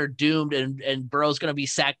not like they're doomed and Burrow's going to be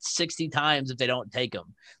sacked 60 times if they don't take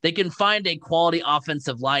him. They can find a quality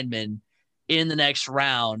offensive lineman in the next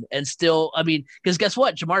round and still, because guess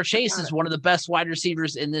what? Jamar Chase is one of the best wide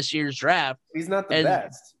receivers in this year's draft. He's not the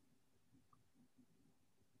best.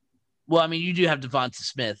 Well, you do have Devonta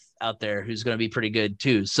Smith out there who's going to be pretty good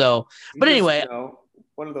too. So, but anyway,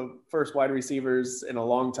 one of the first wide receivers in a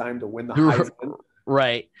long time to win the Heisman.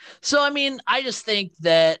 Right. So, I just think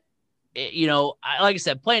that, like I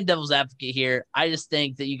said, playing devil's advocate here, I just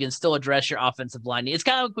think that you can still address your offensive line. It's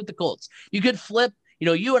kind of like with the Colts. You could flip,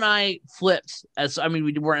 you and I flipped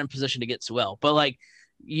we weren't in position to get Sewell, but like,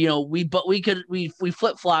 we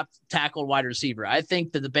flip-flopped tackle wide receiver. I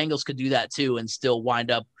think that the Bengals could do that too and still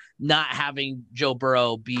wind up not having Joe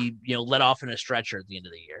Burrow be, let off in a stretcher at the end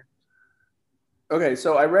of the year. Okay,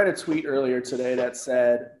 so I read a tweet earlier today that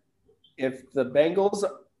said if the Bengals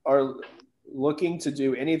are looking to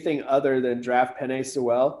do anything other than draft Penei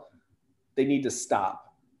Sewell, they need to stop.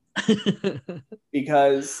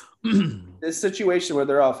 Because this situation where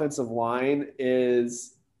their offensive line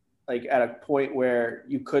is like at a point where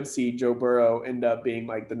you could see Joe Burrow end up being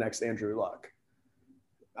like the next Andrew Luck.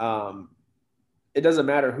 It doesn't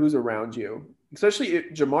matter who's around you, especially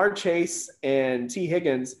if Jamar Chase and T.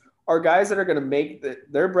 Higgins are guys that are going to make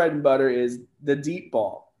their bread and butter is the deep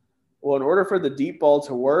ball. Well, in order for the deep ball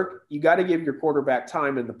to work, you got to give your quarterback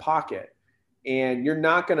time in the pocket. And you're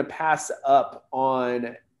not going to pass up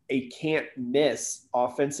on a can't miss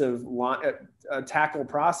offensive line, tackle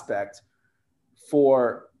prospect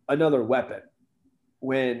for another weapon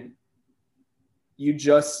when you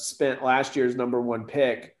just spent last year's number one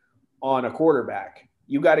pick on a quarterback.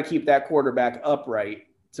 You got to keep that quarterback upright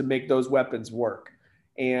to make those weapons work.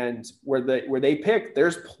 And where they pick,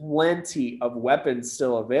 there's plenty of weapons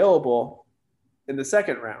still available in the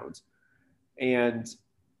second round. And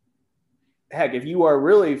heck, if you are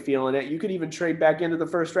really feeling it, you could even trade back into the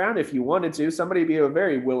first round if you wanted to. Somebody would be a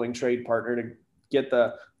very willing trade partner to get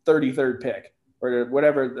the 33rd pick or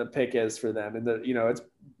whatever the pick is for them. And it's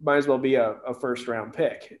might as well be a first round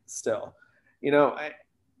pick still.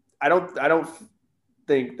 I don't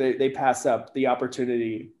think they pass up the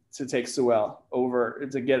opportunity to take Sewell over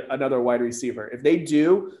to get another wide receiver. If they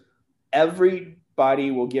do,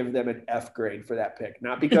 everybody will give them an F grade for that pick.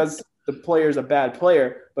 Not because the player is a bad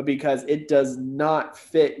player, but because it does not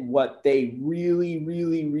fit what they really,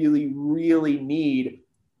 really, really, really need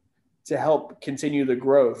to help continue the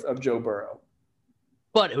growth of Joe Burrow.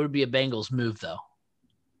 But it would be a Bengals move, though.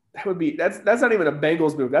 That's not even a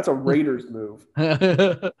Bengals move. That's a Raiders move.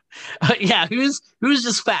 Yeah, who's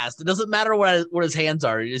just fast? It doesn't matter what his hands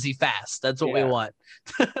are. Is he fast? That's what we want.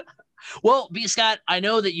 Well, B. Scott, I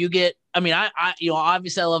know that you get. I mean, I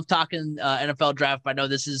obviously I love talking NFL draft, but I know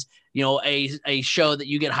this is a show that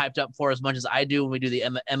you get hyped up for as much as I do when we do the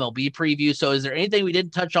MLB preview. So, is there anything we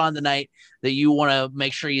didn't touch on tonight that you want to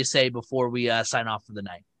make sure you say before we sign off for the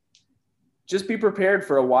night? Just be prepared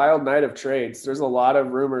for a wild night of trades. There's a lot of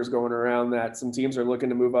rumors going around that some teams are looking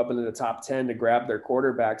to move up into the top 10 to grab their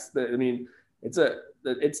quarterbacks. I mean,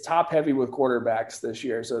 it's top heavy with quarterbacks this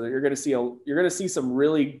year. So you're going to see some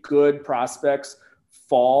really good prospects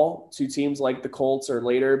fall to teams like the Colts or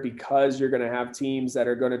later, because you're going to have teams that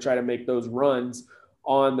are going to try to make those runs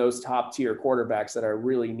on those top tier quarterbacks that are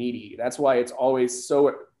really needy. That's why I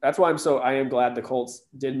am glad the Colts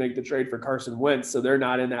did make the trade for Carson Wentz. So they're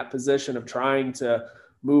not in that position of trying to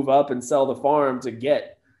move up and sell the farm to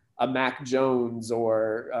get a Mac Jones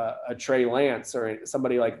or a Trey Lance or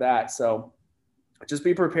somebody like that. So just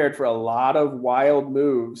be prepared for a lot of wild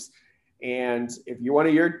moves. And if one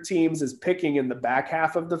of your teams is picking in the back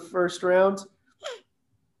half of the first round,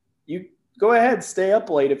 you go ahead, stay up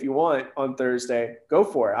late if you want on Thursday. Go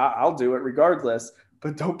for it. I'll do it regardless.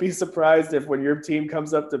 But don't be surprised if when your team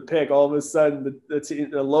comes up to pick, all of a sudden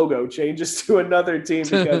the logo changes to another team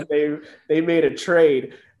because they made a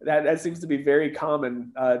trade. That seems to be very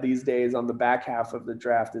common these days on the back half of the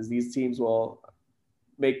draft, is these teams will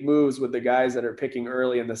make moves with the guys that are picking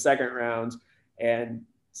early in the second round and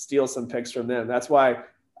steal some picks from them. That's why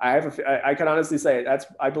I can honestly say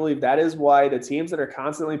I believe that is why the teams that are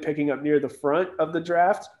constantly picking up near the front of the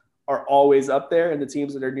draft are always up there, and the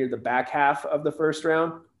teams that are near the back half of the first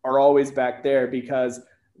round are always back there, because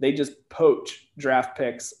they just poach draft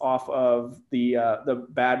picks off of the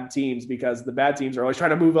bad teams, because the bad teams are always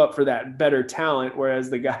trying to move up for that better talent, whereas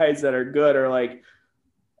the guys that are good are like,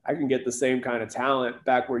 I can get the same kind of talent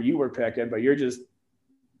back where you were picking, but you're too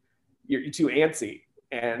antsy,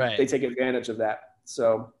 and They take advantage of that.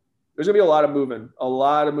 So there's going to be a lot of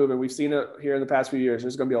moving. We've seen it here in the past few years.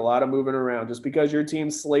 There's going to be a lot of moving around just because your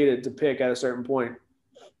team's slated to pick at a certain point.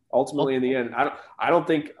 Ultimately, in the end, I don't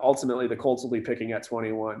think ultimately the Colts will be picking at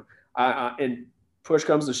 21. And push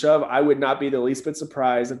comes to shove, I would not be the least bit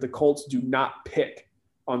surprised if the Colts do not pick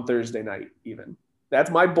on Thursday night even. That's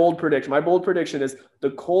my bold prediction. My bold prediction is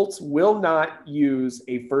the Colts will not use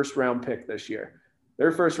a first-round pick this year.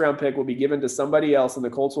 Their first-round pick will be given to somebody else, and the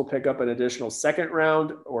Colts will pick up an additional second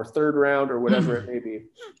round or third round or whatever it may be.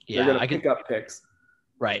 Yeah, they're going to pick up picks.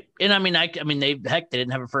 Right. And they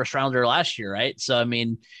didn't have a first rounder last year, right? So I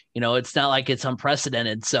mean, it's not like it's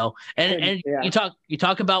unprecedented. So and yeah. you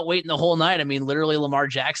talk about waiting the whole night. I mean, literally Lamar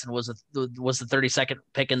Jackson was the 32nd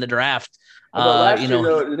pick in the draft. But last year,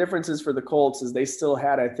 though, the difference is for the Colts is they still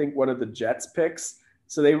had, I think, one of the Jets picks.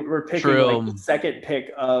 So they were picking like the second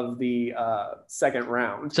pick of the second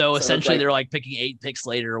round. So essentially they're like picking 8 picks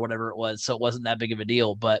later or whatever it was. So it wasn't that big of a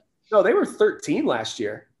deal. But no, they were 13 last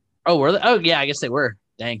year. Oh, were they? Oh, yeah, I guess they were.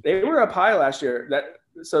 Dang. They were up high last year.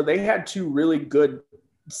 So they had 2 really good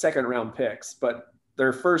second round picks, but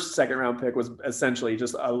their second round pick was essentially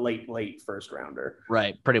just a late first rounder.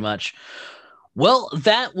 Right, pretty much. Well,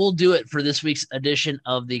 that will do it for this week's edition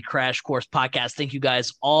of the Crash Course Podcast. Thank you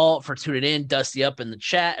guys all for tuning in. Dusty up in the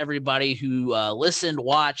chat, everybody who listened,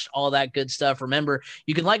 watched, all that good stuff. Remember,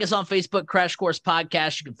 you can like us on Facebook, Crash Course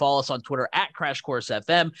Podcast. You can follow us on Twitter at Crash Course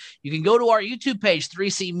FM. You can go to our YouTube page,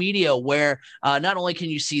 3C Media, where not only can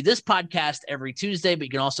you see this podcast every Tuesday, but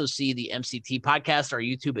you can also see the MCT podcast, our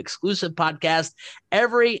YouTube exclusive podcast,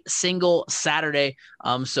 every single Saturday.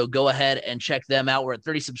 So go ahead and check them out. We're at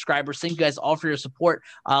 30 subscribers. Thank you guys all for your support.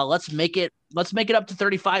 Let's make it up to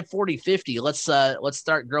 35, 40, 50. Let's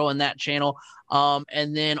start growing that channel.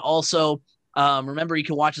 And then also remember, you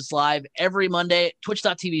can watch us live every Monday,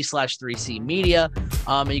 twitch.tv/3C Media.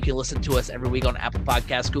 And you can listen to us every week on Apple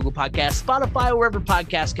Podcasts, Google Podcasts, Spotify, wherever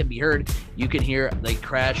podcasts can be heard. You can hear the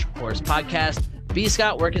Crash Course Podcast. B.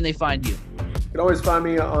 Scott, where can they find you? You can always find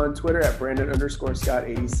me on Twitter at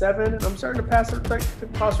Brandon_Scott87. And I'm starting to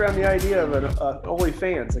toss around the idea of an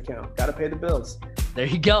OnlyFans account. Got to pay the bills. There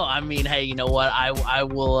you go. I mean, hey, you know what? I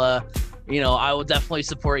will, I will definitely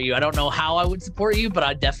support you. I don't know how I would support you, but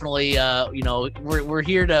I definitely, we're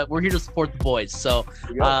here to support the boys. So,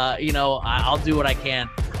 I'll do what I can.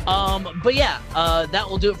 But yeah, that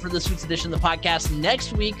will do it for this week's edition of the podcast.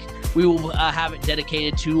 Next week, we will have it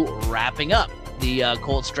dedicated to wrapping up the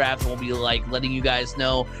Colts draft. We'll be letting you guys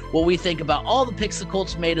know what we think about all the picks the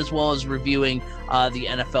Colts made, as well as reviewing the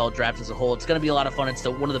NFL draft as a whole. It's going to be a lot of fun. It's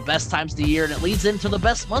one of the best times of the year, and it leads into the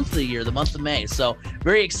best month of the year, the month of May. So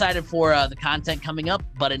very excited for the content coming up.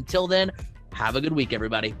 But until then, have a good week,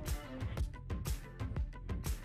 everybody.